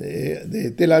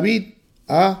de Tel Aviv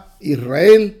a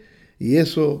Israel, y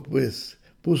eso pues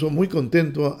puso muy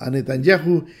contento a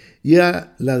Netanyahu y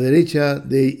a la derecha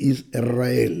de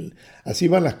Israel. Así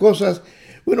van las cosas.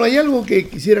 Bueno, hay algo que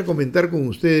quisiera comentar con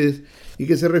ustedes y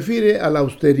que se refiere a la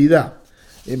austeridad.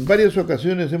 En varias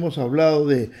ocasiones hemos hablado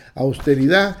de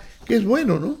austeridad, que es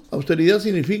bueno, ¿no? Austeridad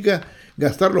significa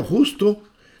gastar lo justo,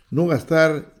 no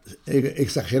gastar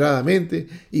exageradamente,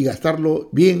 y gastarlo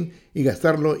bien y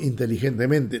gastarlo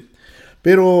inteligentemente.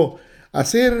 Pero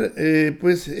hacer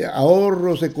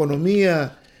ahorros,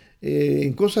 economía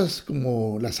en cosas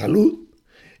como la salud,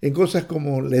 en cosas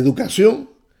como la educación,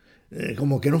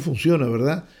 como que no funciona,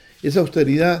 ¿verdad? Esa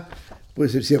austeridad,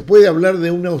 pues se puede hablar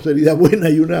de una austeridad buena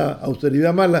y una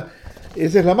austeridad mala.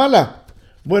 Esa es la mala.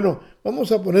 Bueno,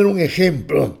 vamos a poner un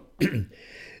ejemplo.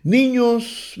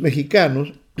 Niños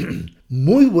mexicanos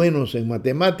muy buenos en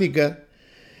matemáticas,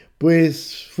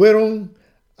 pues fueron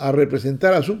a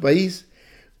representar a su país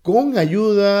con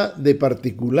ayuda de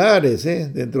particulares.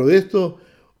 Dentro de esto,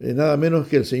 nada menos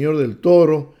que el señor del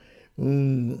Toro,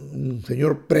 un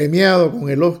señor premiado con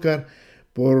el Oscar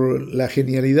por la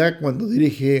genialidad cuando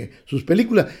dirige sus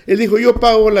películas. Él dijo: yo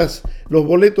pago los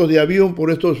boletos de avión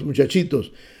por estos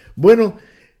muchachitos. Bueno,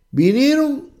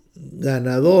 vinieron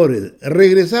ganadores,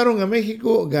 regresaron a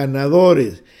México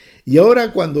ganadores. Y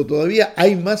ahora, cuando todavía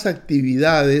hay más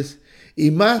actividades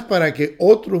y más para que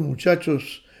otros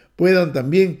muchachos puedan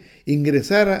también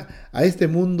ingresar a este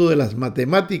mundo de las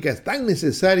matemáticas tan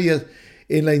necesarias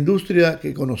en la industria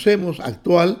que conocemos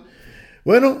actual,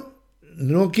 bueno,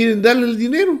 no quieren darle el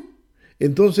dinero.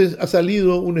 Entonces ha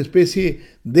salido una especie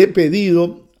de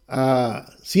pedido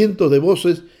a cientos de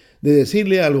voces de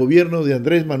decirle al gobierno de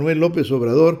Andrés Manuel López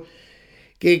Obrador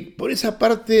que por esa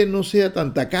parte no sea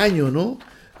tan tacaño, ¿no?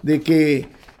 De que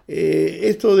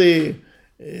esto de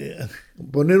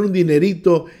poner un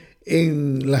dinerito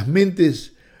en las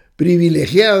mentes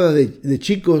privilegiadas de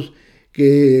chicos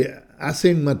que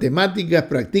hacen matemáticas,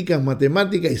 practican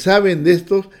matemáticas y saben de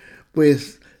estos,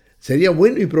 pues sería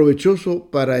bueno y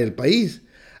provechoso para el país.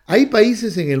 Hay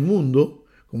países en el mundo,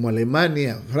 como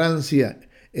Alemania, Francia,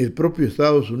 el propio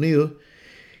Estados Unidos,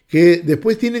 que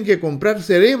después tienen que comprar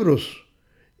cerebros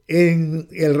en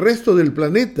el resto del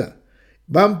planeta.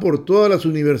 Van por todas las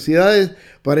universidades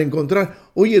para encontrar,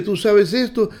 oye, tú sabes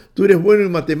esto, tú eres bueno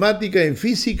en matemática, en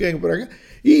física, por acá,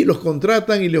 y los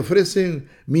contratan y le ofrecen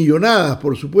millonadas,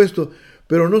 por supuesto,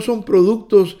 pero no son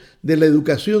productos de la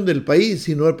educación del país,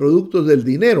 sino productos del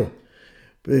dinero.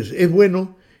 Pues es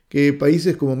bueno que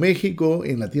países como México,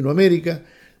 en Latinoamérica,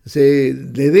 se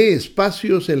le dé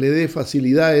espacio, se le dé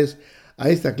facilidades a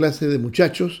esta clase de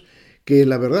muchachos que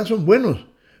la verdad son buenos,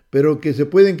 pero que se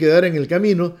pueden quedar en el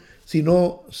camino si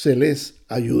no se les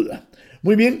ayuda.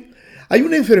 Muy bien, hay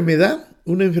una enfermedad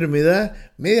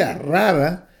media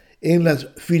rara en las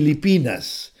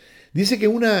Filipinas. Dice que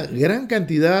una gran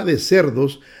cantidad de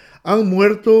cerdos han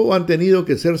muerto o han tenido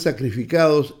que ser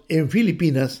sacrificados en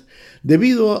Filipinas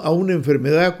debido a una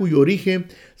enfermedad cuyo origen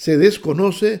se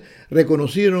desconoce,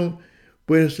 reconocieron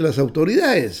pues las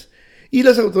autoridades. Y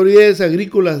las autoridades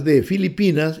agrícolas de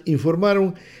Filipinas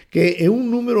informaron que en un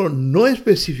número no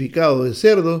especificado de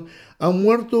cerdos han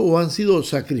muerto o han sido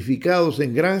sacrificados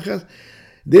en granjas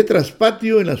de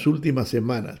traspatio en las últimas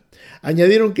semanas.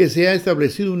 Añadieron que se ha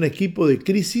establecido un equipo de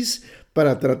crisis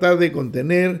para tratar de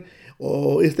contener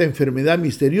esta enfermedad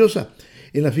misteriosa.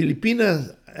 En las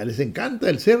Filipinas les encanta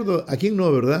el cerdo, ¿a quién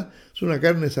no, verdad? Es una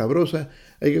carne sabrosa,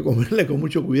 hay que comerla con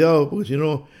mucho cuidado porque si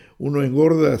no uno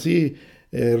engorda así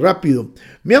rápido.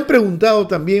 Me han preguntado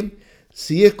también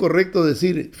si es correcto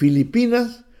decir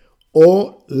Filipinas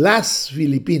o las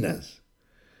Filipinas.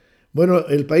 Bueno,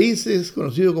 el país es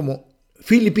conocido como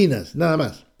Filipinas, nada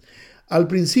más. Al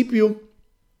principio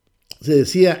se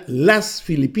decía las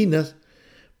Filipinas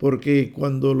porque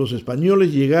cuando los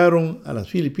españoles llegaron a las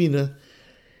Filipinas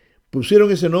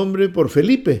pusieron ese nombre por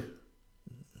Felipe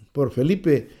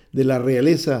de la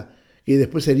realeza que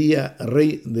después sería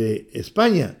rey de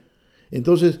España.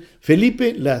 Entonces,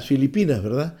 Felipe, las Filipinas,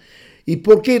 ¿verdad? ¿Y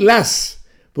por qué las?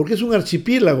 Porque es un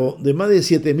archipiélago de más de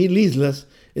 7,000 islas,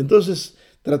 entonces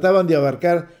trataban de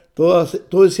abarcar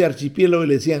todo ese archipiélago y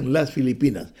le decían las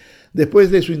Filipinas.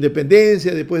 Después de su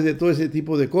independencia, después de todo ese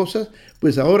tipo de cosas,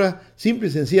 pues ahora simple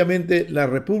y sencillamente la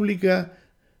República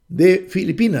de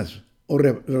Filipinas o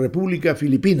República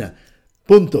Filipina.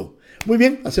 Punto. Muy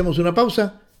bien, hacemos una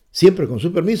pausa, siempre con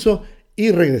su permiso,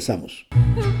 y regresamos.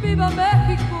 ¡Viva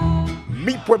México!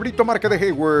 Mi pueblito Marca de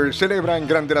Hayward celebra en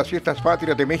grande las fiestas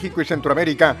patrias de México y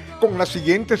Centroamérica con las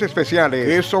siguientes especiales: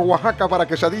 queso Oaxaca para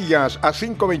quesadillas a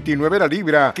 $5.29 la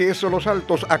libra, queso Los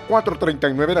Altos a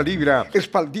 $4.39 la libra,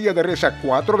 espaldilla de res a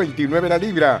 $4.29 la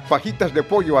libra, fajitas de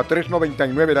pollo a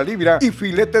 $3.99 la libra y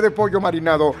filete de pollo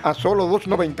marinado a solo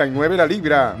 $2.99 la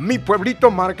libra. Mi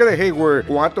pueblito Marca de Hayward,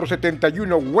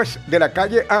 471 West de la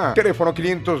calle A, teléfono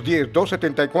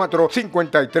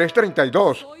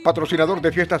 510-274-5332, patrocinador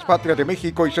de fiestas patrias de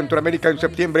México y Centroamérica en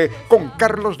septiembre con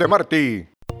Carlos Demarty.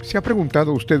 ¿Se ha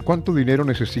preguntado usted cuánto dinero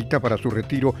necesita para su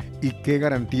retiro y qué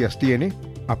garantías tiene?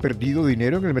 ¿Ha perdido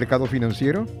dinero en el mercado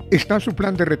financiero? ¿Está su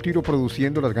plan de retiro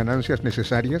produciendo las ganancias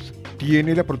necesarias?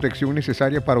 ¿Tiene la protección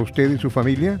necesaria para usted y su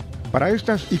familia? Para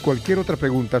estas y cualquier otra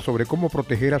pregunta sobre cómo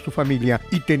proteger a su familia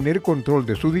y tener control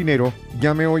de su dinero,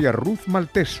 llame hoy a Ruth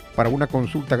Maltés para una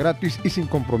consulta gratis y sin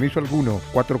compromiso alguno.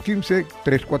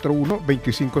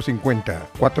 415-341-2550.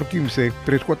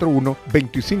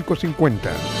 415-341-2550.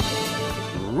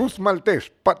 Ruth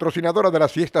Maltés, patrocinadora de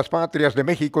las fiestas patrias de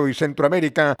México y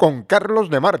Centroamérica con Carlos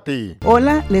Demarty.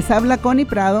 Hola, les habla Connie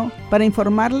Prado para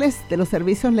informarles de los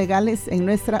servicios legales en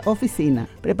nuestra oficina.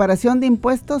 Preparación de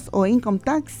impuestos o income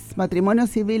tax,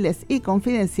 matrimonios civiles y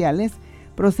confidenciales,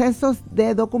 procesos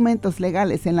de documentos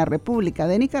legales en la República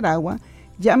de Nicaragua.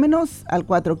 Llámenos al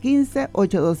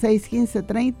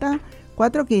 415-826-1530,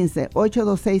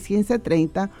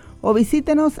 415-826-1530 o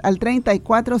visítenos al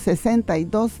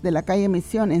 3462 de la calle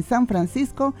Misión en San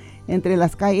Francisco, entre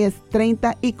las calles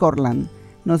 30 y Cortland.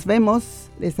 Nos vemos,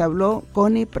 les habló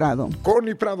Connie Prado.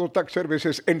 Connie Prado Tax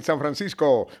Services en San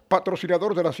Francisco,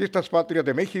 patrocinador de las fiestas patrias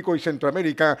de México y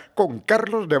Centroamérica con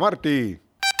Carlos Demarty.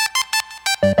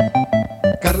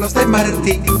 Carlos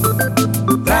Demarty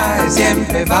trae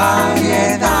siempre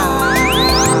variedad.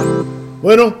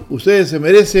 Bueno, ustedes se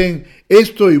merecen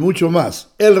Esto y mucho más.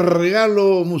 El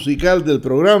regalo musical del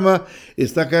programa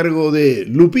está a cargo de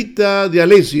Lupita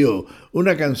D'Alessio,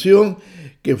 una canción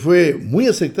que fue muy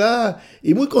aceptada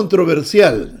y muy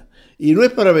controversial. Y no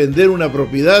es para vender una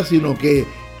propiedad, sino que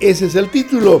ese es el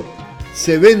título.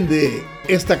 Se vende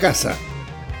esta casa.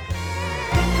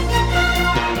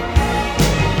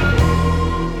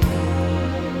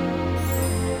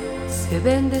 Se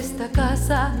vende esta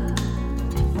casa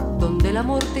donde el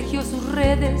amor tejió sus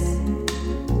redes,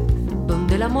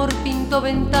 donde el amor pintó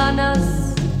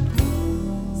ventanas.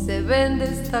 Se vende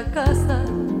esta casa,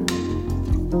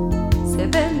 se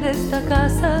vende esta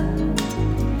casa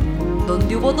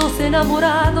donde hubo dos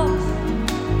enamorados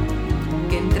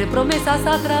que entre promesas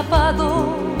atrapados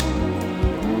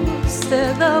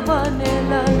se daban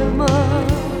el alma.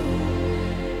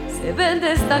 Se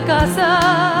vende esta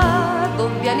casa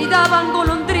donde anidaban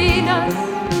golondrinas,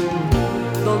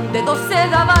 donde dos se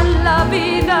daban la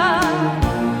vida.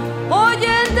 Hoy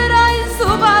entra en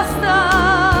subasta.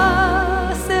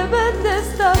 Se vende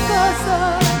esta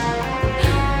casa,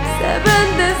 se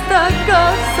vende esta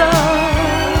casa,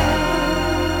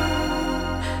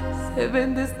 se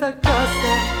vende esta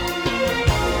casa.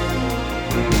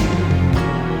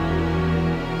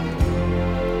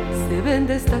 Se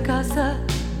vende esta casa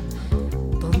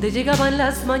donde llegaban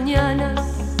las mañanas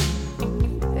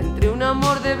entre un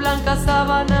amor de blancas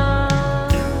sábanas.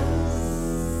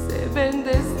 Se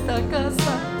vende esta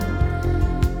casa,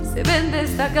 se vende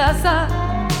esta casa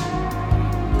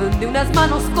donde unas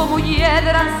manos como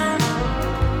hiedras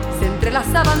se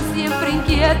entrelazaban siempre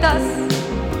inquietas.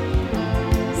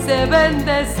 Se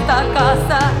vende esta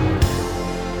casa,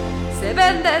 se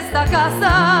vende esta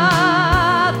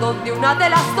casa donde una de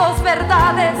las dos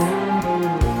verdades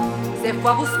se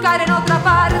fue a buscar en otra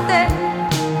parte.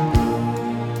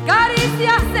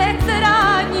 Caricias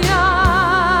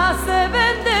extrañas. Se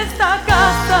vende esta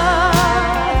casa,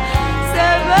 se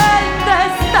vende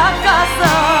esta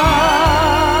casa.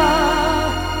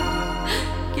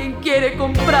 ¿Quién quiere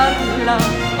comprarla?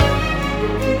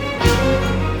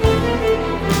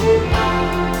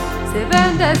 Se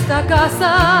vende esta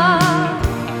casa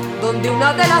donde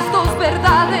una de las dos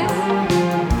verdades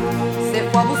se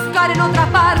fue a buscar en otra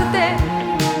parte.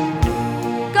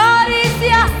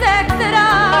 Caricias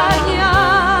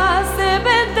extrañas. Se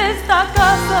vende esta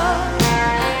casa,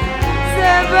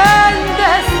 se vende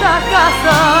esta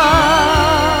casa.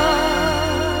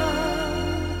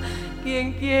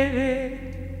 ¿Quién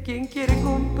quiere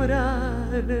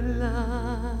comprarla?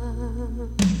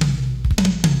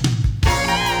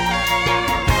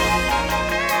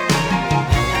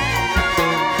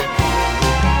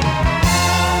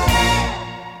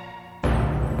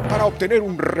 Para obtener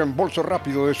un reembolso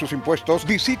rápido de sus impuestos,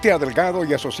 visite a Delgado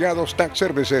y Asociados Tax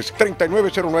Services,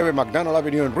 3909 McDonald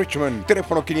Avenue en Richmond,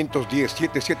 teléfono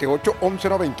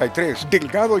 510-778-1193.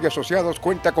 Delgado y Asociados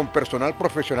cuenta con personal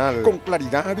profesional, con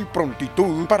claridad y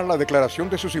prontitud para la declaración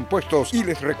de sus impuestos y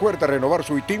les recuerda renovar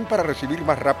su ITIN para recibir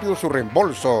más rápido su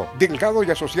reembolso. Delgado y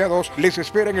Asociados les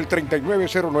espera en el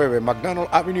 3909 McDonald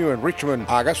Avenue en Richmond.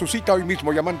 Haga su cita hoy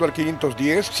mismo llamando al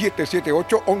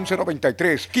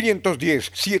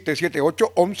 510-778-1193.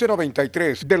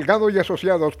 510-778-1193. Delgado y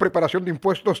Asociados, preparación de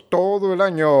impuestos todo el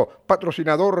año.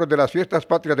 Patrocinador de las Fiestas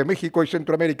Patrias de México y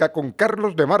Centroamérica con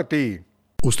Carlos Demarty.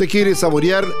 ¿Usted quiere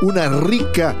saborear una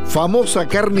rica, famosa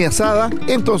carne asada?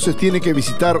 Entonces tiene que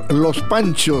visitar Los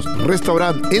Panchos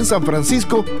Restaurant en San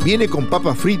Francisco. Viene con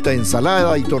papa frita,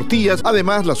 ensalada y tortillas.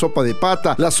 Además, la sopa de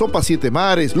pata, la sopa siete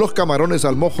mares, los camarones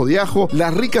al mojo de ajo,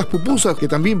 las ricas pupusas que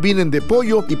también vienen de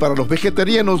pollo y para los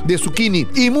vegetarianos de zucchini.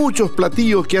 Y muchos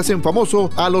platillos que hacen famoso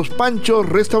a Los Panchos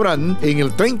Restaurant en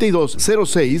el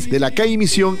 3206 de la calle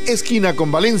Misión, esquina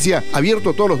con Valencia.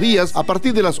 Abierto todos los días a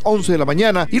partir de las 11 de la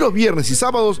mañana y los viernes y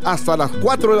sábados hasta las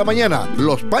 4 de la mañana.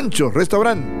 Los Panchos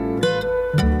Restaurant.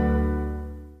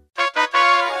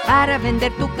 Para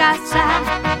vender tu casa,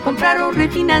 comprar o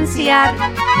refinanciar,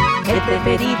 el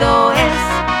preferido es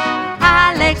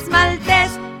Alex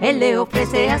Maltés. Él le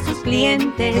ofrece a sus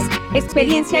clientes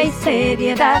experiencia y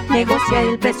seriedad. Negocia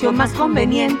el precio más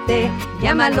conveniente.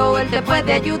 Llámalo, él te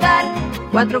puede ayudar.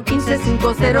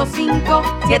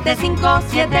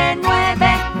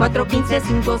 415-505-7579.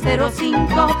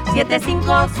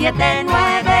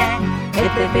 415-505-7579. El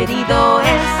preferido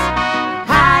es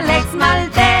Alex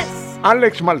Maltés.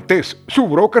 Alex Maltés, su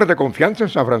broker de confianza en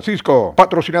San Francisco.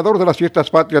 Patrocinador de las Fiestas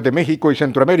Patrias de México y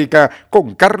Centroamérica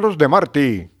con Carlos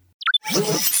Demarty.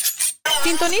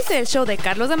 Sintonice el show de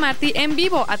Carlos Demarty en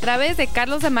vivo a través de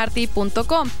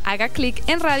carlosdemarty.com. Haga clic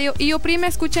en radio y oprime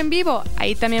escucha en vivo.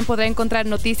 Ahí también podrá encontrar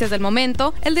noticias del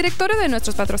momento, el directorio de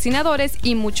nuestros patrocinadores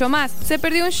y mucho más. ¿Se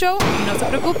perdió un show? No se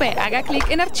preocupe, haga clic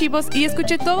en archivos y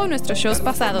escuche todos nuestros shows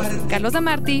pasados.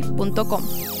 carlosdemarty.com.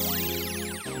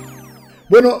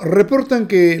 Bueno, reportan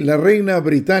que la reina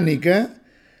británica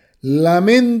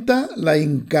lamenta la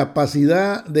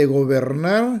incapacidad de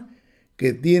gobernar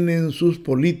que tienen sus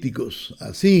políticos.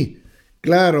 Así,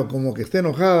 claro, como que está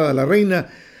enojada la reina.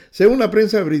 Según la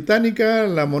prensa británica,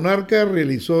 la monarca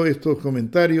realizó estos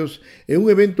comentarios en un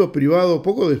evento privado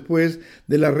poco después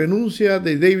de la renuncia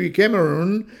de David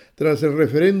Cameron tras el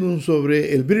referéndum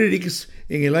sobre el Brexit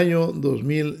en el año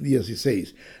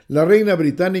 2016. La reina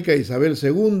británica Isabel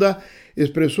II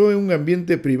expresó en un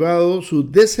ambiente privado su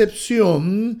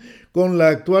decepción con la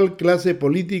actual clase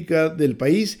política del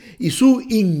país y su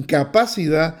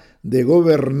incapacidad de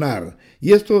gobernar.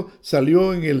 Y esto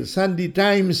salió en el Sunday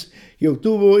Times, que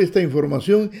obtuvo esta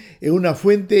información en una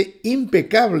fuente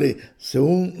impecable,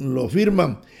 según lo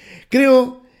afirman.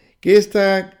 Creo que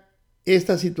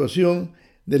esta situación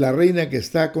de la reina que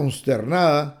está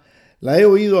consternada, la he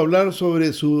oído hablar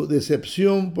sobre su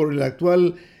decepción por el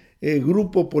actual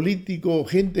grupo político,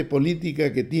 gente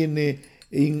política que tiene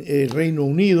en el Reino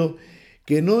Unido,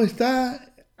 que no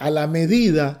está a la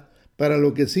medida para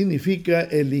lo que significa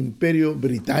el imperio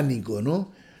británico,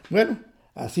 ¿no? Bueno,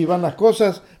 así van las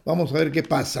cosas, vamos a ver qué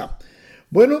pasa.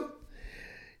 Bueno,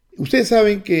 ustedes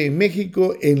saben que en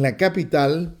México, en la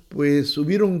capital, pues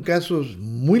hubieron casos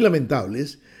muy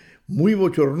lamentables, muy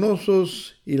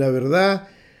bochornosos y la verdad,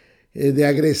 de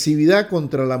agresividad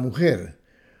contra la mujer.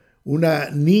 Una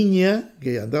niña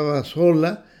que andaba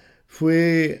sola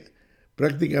fue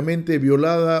prácticamente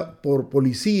violada por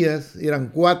policías, eran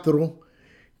 4,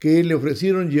 que le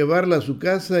ofrecieron llevarla a su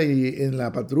casa y en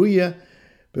la patrulla,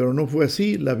 pero no fue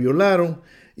así, la violaron.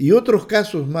 Y otros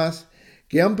casos más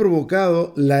que han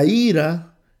provocado la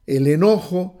ira, el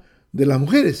enojo de las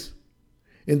mujeres.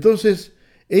 Entonces,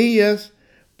 ellas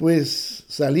pues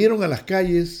salieron a las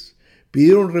calles,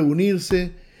 pidieron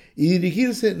reunirse y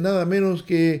dirigirse nada menos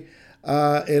que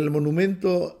al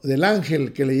monumento del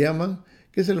ángel que le llaman,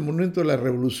 que es el monumento de la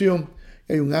revolución.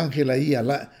 Hay un ángel ahí,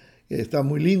 que está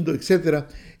muy lindo, etc.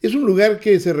 Es un lugar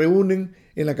que se reúnen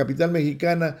en la capital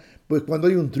mexicana, pues cuando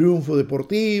hay un triunfo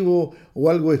deportivo o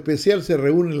algo especial, se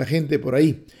reúne la gente por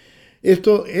ahí.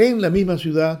 Esto en la misma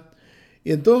ciudad.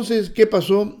 Y entonces, ¿qué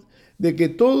pasó? De que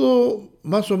todo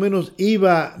más o menos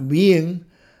iba bien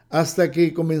hasta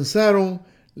que comenzaron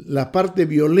la parte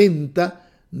violenta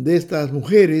de estas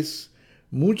mujeres.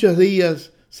 Muchas de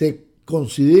ellas se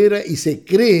considera y se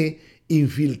cree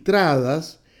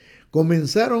infiltradas,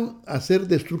 comenzaron a hacer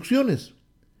destrucciones.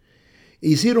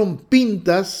 Hicieron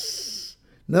pintas,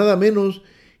 nada menos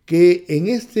que en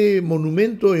este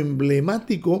monumento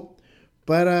emblemático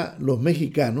para los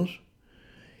mexicanos.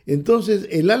 Entonces,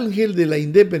 el ángel de la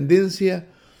independencia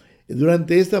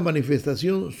durante esta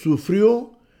manifestación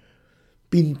sufrió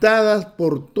pintadas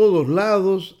por todos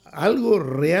lados, algo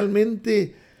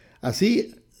realmente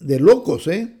así de locos,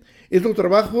 ¿eh? Estos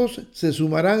trabajos se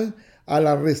sumarán a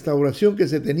la restauración que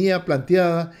se tenía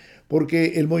planteada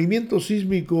porque el movimiento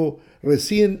sísmico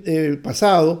recién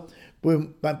pasado, pues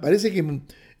parece que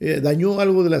dañó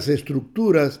algo de las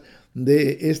estructuras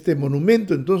de este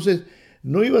monumento. Entonces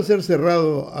no iba a ser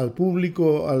cerrado al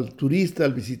público, al turista,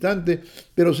 al visitante,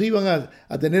 pero sí iban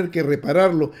a tener que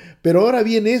repararlo. Pero ahora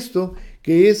viene esto,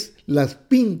 que es las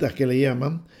pintas que le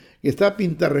llaman, que está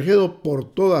pintarrajeado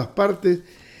por todas partes.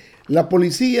 La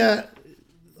policía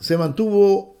se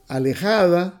mantuvo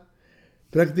alejada,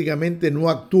 prácticamente no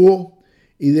actuó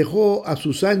y dejó a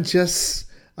sus anchas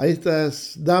a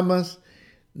estas damas.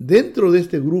 Dentro de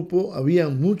este grupo había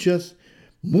muchas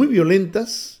muy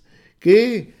violentas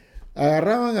que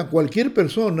agarraban a cualquier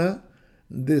persona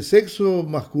de sexo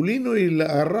masculino y la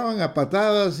agarraban a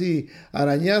patadas y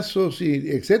arañazos y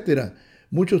etcétera.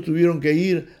 Muchos tuvieron que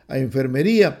ir a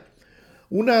enfermería.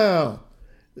 Una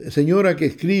señora que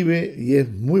escribe, y es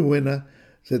muy buena,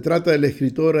 se trata de la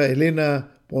escritora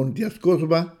Elena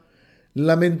Pontiascosba,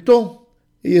 lamentó,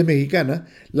 ella es mexicana,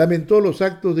 lamentó los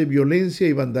actos de violencia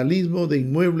y vandalismo de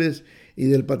inmuebles y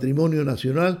del patrimonio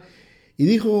nacional y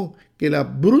dijo que la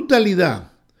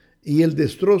brutalidad y el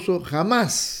destrozo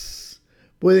jamás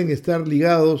pueden estar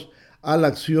ligados a la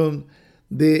acción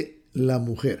de la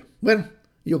mujer. Bueno,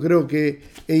 yo creo que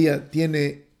ella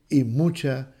tiene y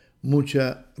mucha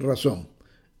razón.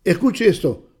 Escuche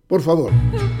esto, por favor.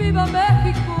 ¡Viva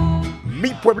México!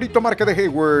 Mi pueblito Market de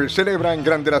Hayward celebra en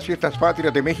grande las fiestas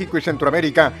patrias de México y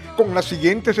Centroamérica con las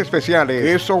siguientes especiales: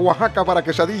 queso Oaxaca para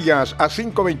quesadillas a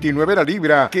 $5.29 la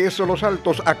libra, queso Los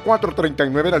Altos a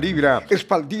 $4.39 la libra,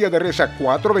 espaldilla de res a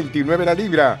 $4.29 la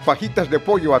libra, fajitas de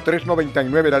pollo a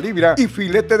 $3.99 la libra y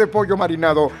filete de pollo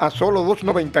marinado a solo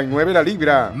 $2.99 la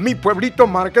libra. Mi pueblito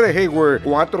Market de Hayward,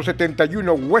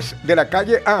 471 West de la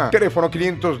calle A, teléfono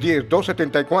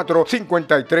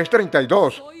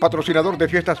 510-274-5332. Patrocinador de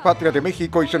Fiestas Patrias de México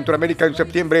y Centroamérica en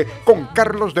septiembre con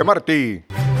Carlos Demarty.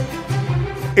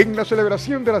 En la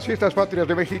celebración de las Fiestas Patrias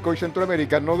de México y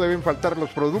Centroamérica no deben faltar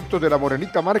los productos de la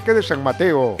Morenita Market de San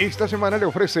Mateo. Esta semana le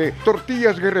ofrece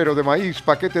tortillas Guerrero de maíz,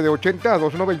 paquete de 80 a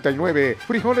 $2.99,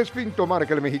 frijoles Pinto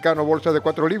Marca el mexicano, bolsa de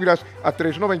 4 libras a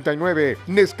 $3.99,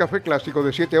 Nescafé clásico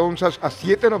de 7 onzas a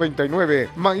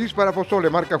 $7.99, maíz para pozole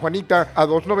marca Juanita a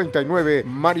 $2.99,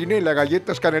 marinela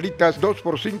galletas canelitas 2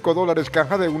 por $5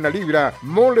 caja de 1 libra,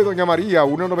 mole Doña María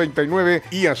 $1.99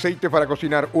 y aceite para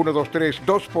cocinar 123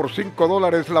 2 por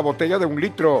 $5 la botella de 1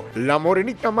 litro. La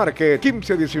Morenita Market,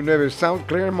 1519 South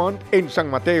Claremont en San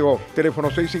Mateo,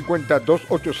 teléfono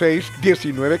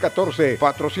 650-286-1914,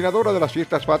 patrocinadora de las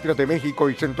Fiestas Patrias de México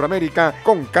y Centroamérica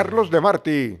con Carlos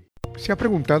Demarty. ¿Se ha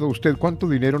preguntado usted cuánto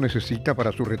dinero necesita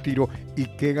para su retiro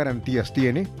y qué garantías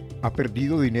tiene? ¿Ha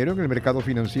perdido dinero en el mercado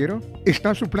financiero?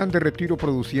 ¿Está su plan de retiro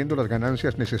produciendo las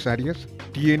ganancias necesarias?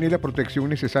 ¿Tiene la protección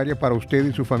necesaria para usted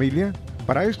y su familia?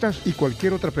 Para estas y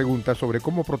cualquier otra pregunta sobre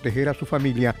cómo proteger a su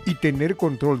familia y tener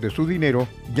control de su dinero,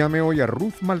 llame hoy a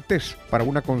Ruth Maltés para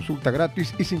una consulta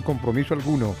gratis y sin compromiso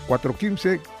alguno.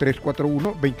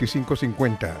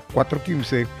 415-341-2550.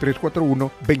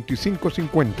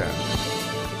 415-341-2550.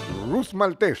 Ruth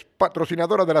Maltés,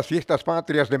 patrocinadora de las Fiestas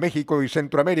Patrias de México y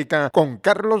Centroamérica con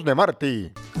Carlos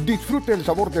Demarty. Disfrute el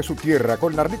sabor de su tierra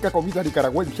con la rica comida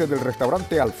nicaragüense del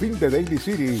restaurante Al Fin de Daly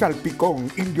City. Salpicón,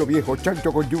 indio viejo,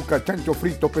 chancho con yuca, chancho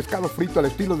frito, pescado frito al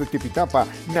estilo de Tipitapa,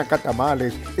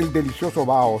 nacatamales, el delicioso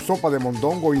bao, sopa de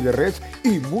mondongo y de res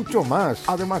y mucho más.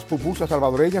 Además, pupusas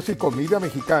salvadoreñas y comida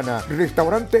mexicana.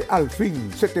 Restaurante Al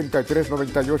Fin,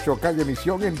 7398 Calle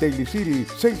Misión en Daly City,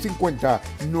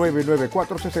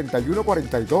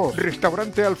 650-994-6142.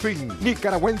 Restaurante Al Fin,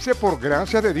 nicaragüense por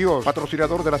gracia de Dios,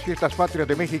 patrocinador de las Fiestas Patrias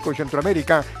de México y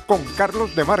Centroamérica con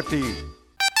Carlos Demarty.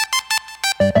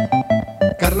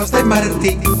 Carlos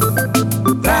Demarty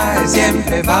trae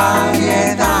siempre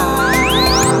variedad.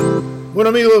 Bueno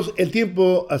amigos, el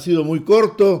tiempo ha sido muy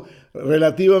corto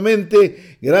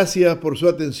relativamente. Gracias por su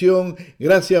atención,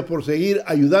 gracias por seguir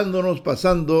ayudándonos,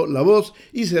 pasando la voz,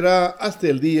 y será hasta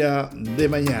el día de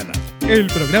mañana. El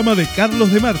programa de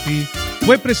Carlos Demarty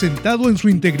fue presentado en su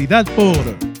integridad por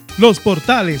Los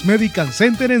Portales Medical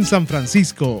Center en San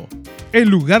Francisco, el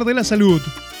lugar de la salud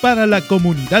para la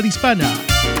comunidad hispana.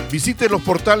 Visite Los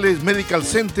Portales Medical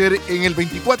Center en el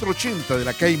 2480 de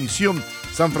la calle Misión,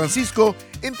 San Francisco,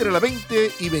 entre la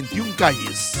 20 y 21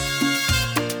 calles.